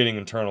start getting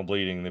internal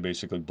bleeding, and they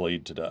basically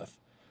bleed to death.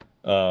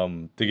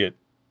 They get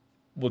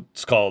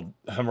what's called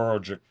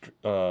hemorrhagic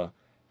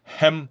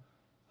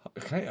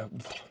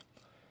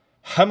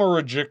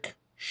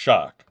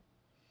shock.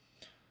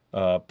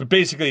 But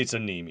basically it's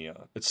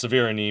anemia. It's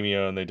severe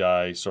anemia, and they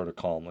die sort of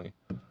calmly.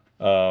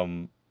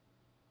 A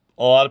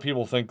lot of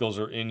people think those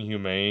are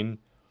inhumane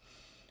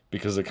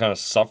because they kind of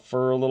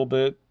suffer a little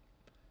bit.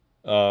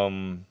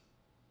 But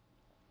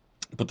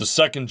the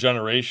second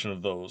generation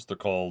of those, they're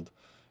called,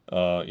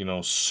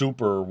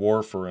 super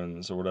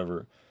warfarins or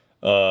whatever.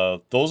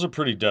 Those are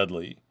pretty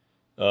deadly.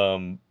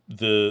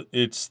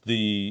 It's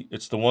the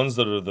ones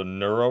that are the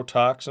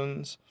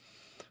neurotoxins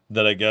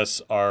that I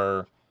guess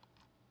are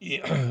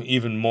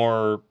even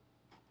more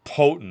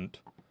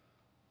potent.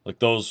 Like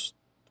those,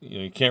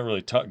 you can't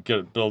really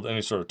build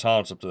any sort of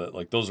tolerance up to that.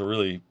 Like those are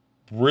really,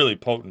 really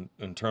potent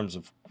in terms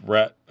of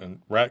rat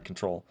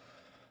control.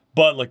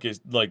 But like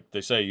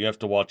they say, you have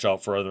to watch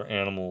out for other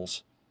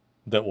animals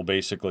that will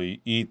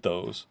basically eat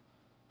those.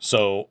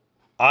 So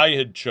I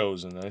had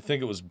chosen, I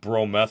think it was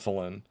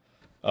bromethylene,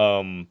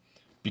 um,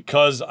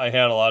 because I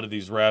had a lot of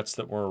these rats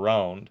that were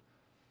around,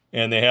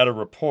 and they had a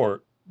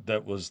report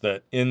that was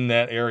that in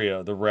that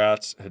area, the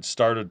rats had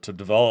started to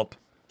develop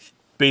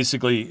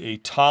basically a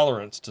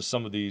tolerance to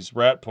some of these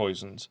rat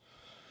poisons.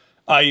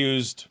 I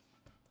used,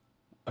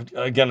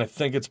 again, I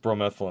think it's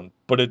bromethylene,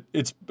 but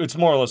it's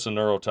more or less a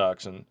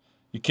neurotoxin.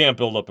 You can't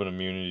build up an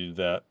immunity to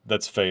that.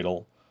 That's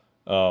fatal.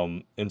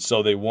 And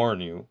so they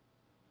warn you,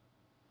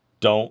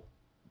 don't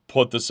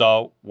put this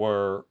out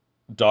where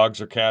dogs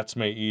or cats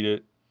may eat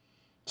it,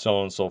 so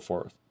on and so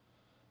forth.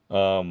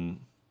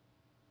 Um,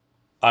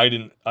 I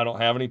don't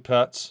have any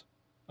pets.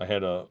 I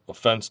had a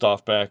fenced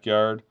off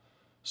backyard.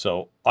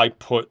 So I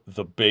put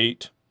the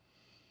bait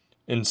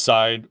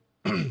inside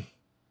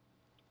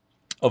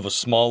of a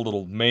small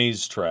little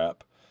maze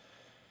trap.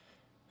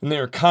 And they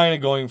were kind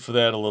of going for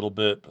that a little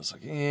bit. But I was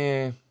like,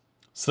 eh.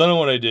 So then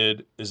what I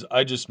did is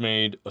I just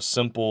made a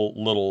simple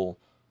little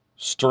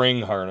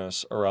string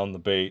harness around the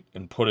bait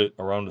and put it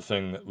around a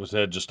thing that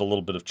had just a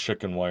little bit of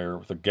chicken wire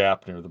with a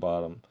gap near the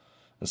bottom.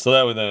 And so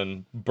that way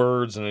then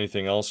birds and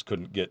anything else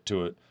couldn't get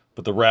to it.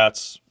 But the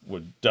rats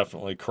would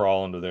definitely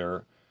crawl into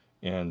there.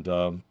 And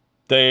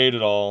they ate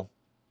it all.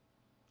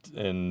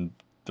 And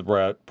the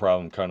rat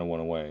problem kind of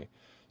went away.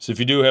 So if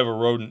you do have a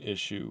rodent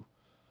issue,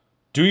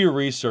 do your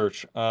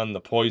research on the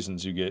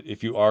poisons you get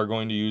if you are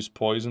going to use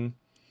poison.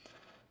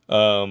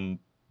 Um,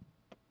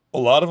 a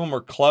lot of them are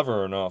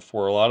clever enough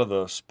where a lot of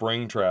the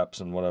spring traps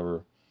and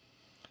whatever,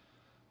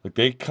 like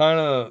they kind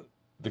of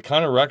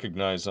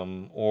recognize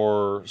them,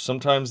 or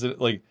sometimes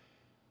it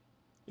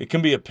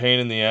can be a pain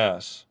in the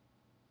ass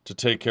to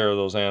take care of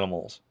those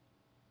animals.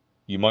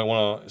 You might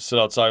want to sit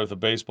outside with a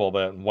baseball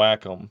bat and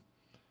whack them.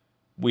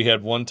 We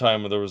had one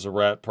time where there was a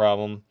rat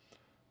problem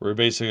where we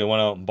basically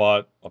went out and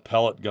bought a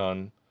pellet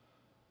gun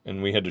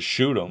and we had to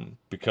shoot them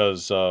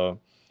because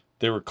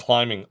they were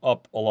climbing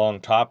up along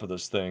top of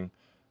this thing.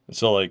 And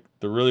so, like,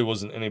 there really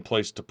wasn't any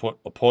place to put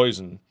a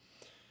poison.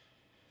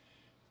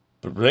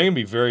 But they can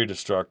be very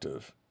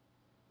destructive.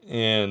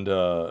 And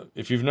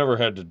if you've never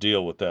had to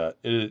deal with that,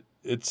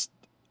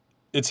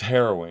 it's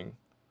harrowing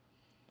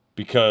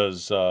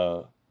because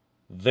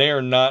they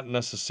are not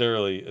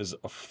necessarily as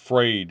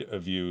afraid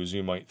of you as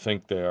you might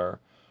think they are.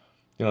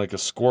 Like a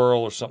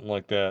squirrel or something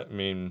like that. I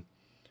mean,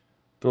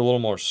 they're a little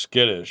more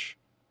skittish.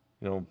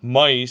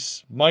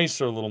 Mice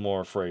are a little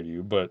more afraid of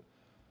you, but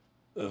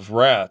of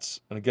rats,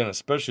 and again,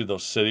 especially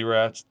those city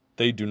rats,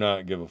 they do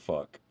not give a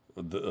fuck.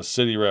 A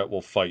city rat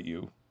will fight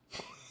you.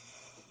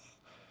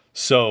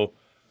 So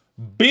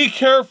be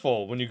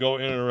careful when you go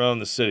in and around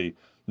the city.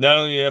 Not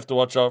only do you have to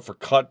watch out for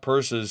cut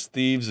purses,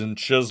 thieves, and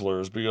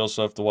chiselers, but you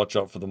also have to watch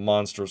out for the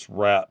monstrous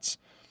rats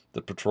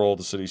that patrol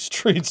the city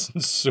streets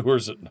and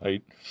sewers at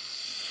night.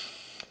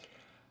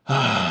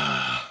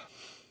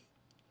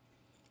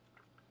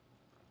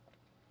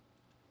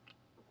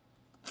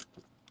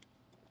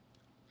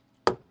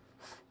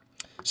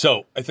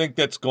 So I think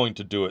that's going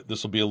to do it.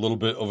 This will be a little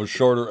bit of a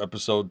shorter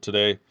episode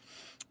today.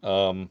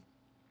 I'm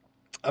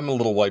a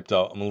little wiped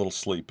out. I'm a little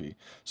sleepy.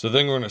 So I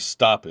think we're going to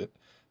stop it.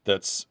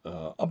 That's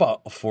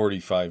about a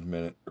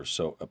 45-minute or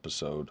so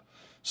episode.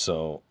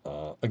 So,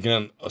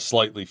 again, a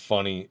slightly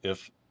funny,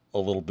 if a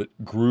little bit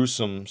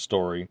gruesome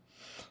story.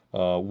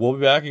 We'll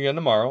be back again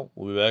tomorrow.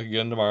 At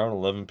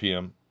 11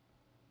 p.m.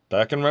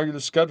 Back in regular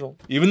schedule.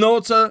 Even though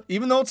it's a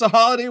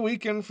holiday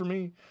weekend for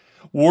me,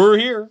 we're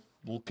here.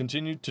 We'll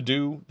continue to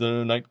do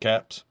the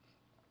nightcaps.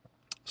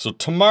 So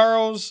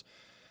tomorrow's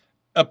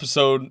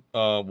episode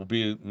will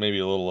be maybe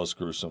a little less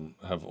gruesome,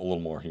 have a little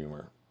more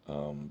humor.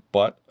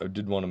 But I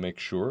did want to make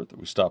sure that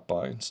we stopped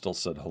by and still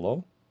said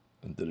hello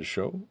and did a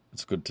show.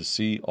 It's good to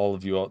see all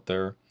of you out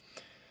there.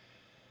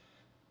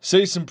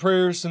 Say some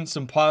prayers and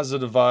some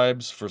positive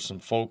vibes for some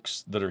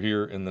folks that are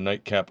here in the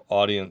Nightcap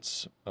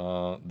audience.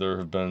 There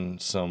have been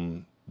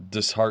some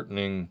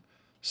disheartening,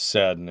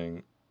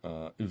 saddening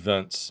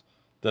events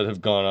that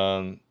have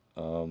gone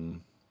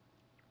on.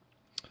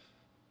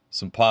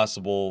 Some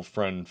possible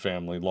friend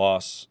family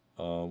loss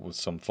with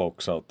some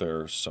folks out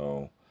there.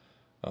 So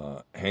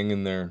hang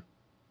in there.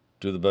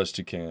 Do the best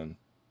you can.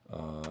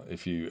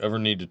 If you ever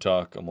need to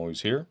talk, I'm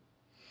always here.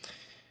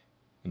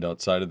 And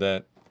outside of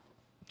that,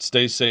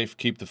 stay safe,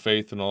 keep the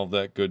faith, and all of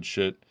that good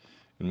shit.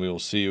 And we will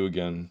see you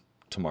again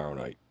tomorrow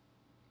night.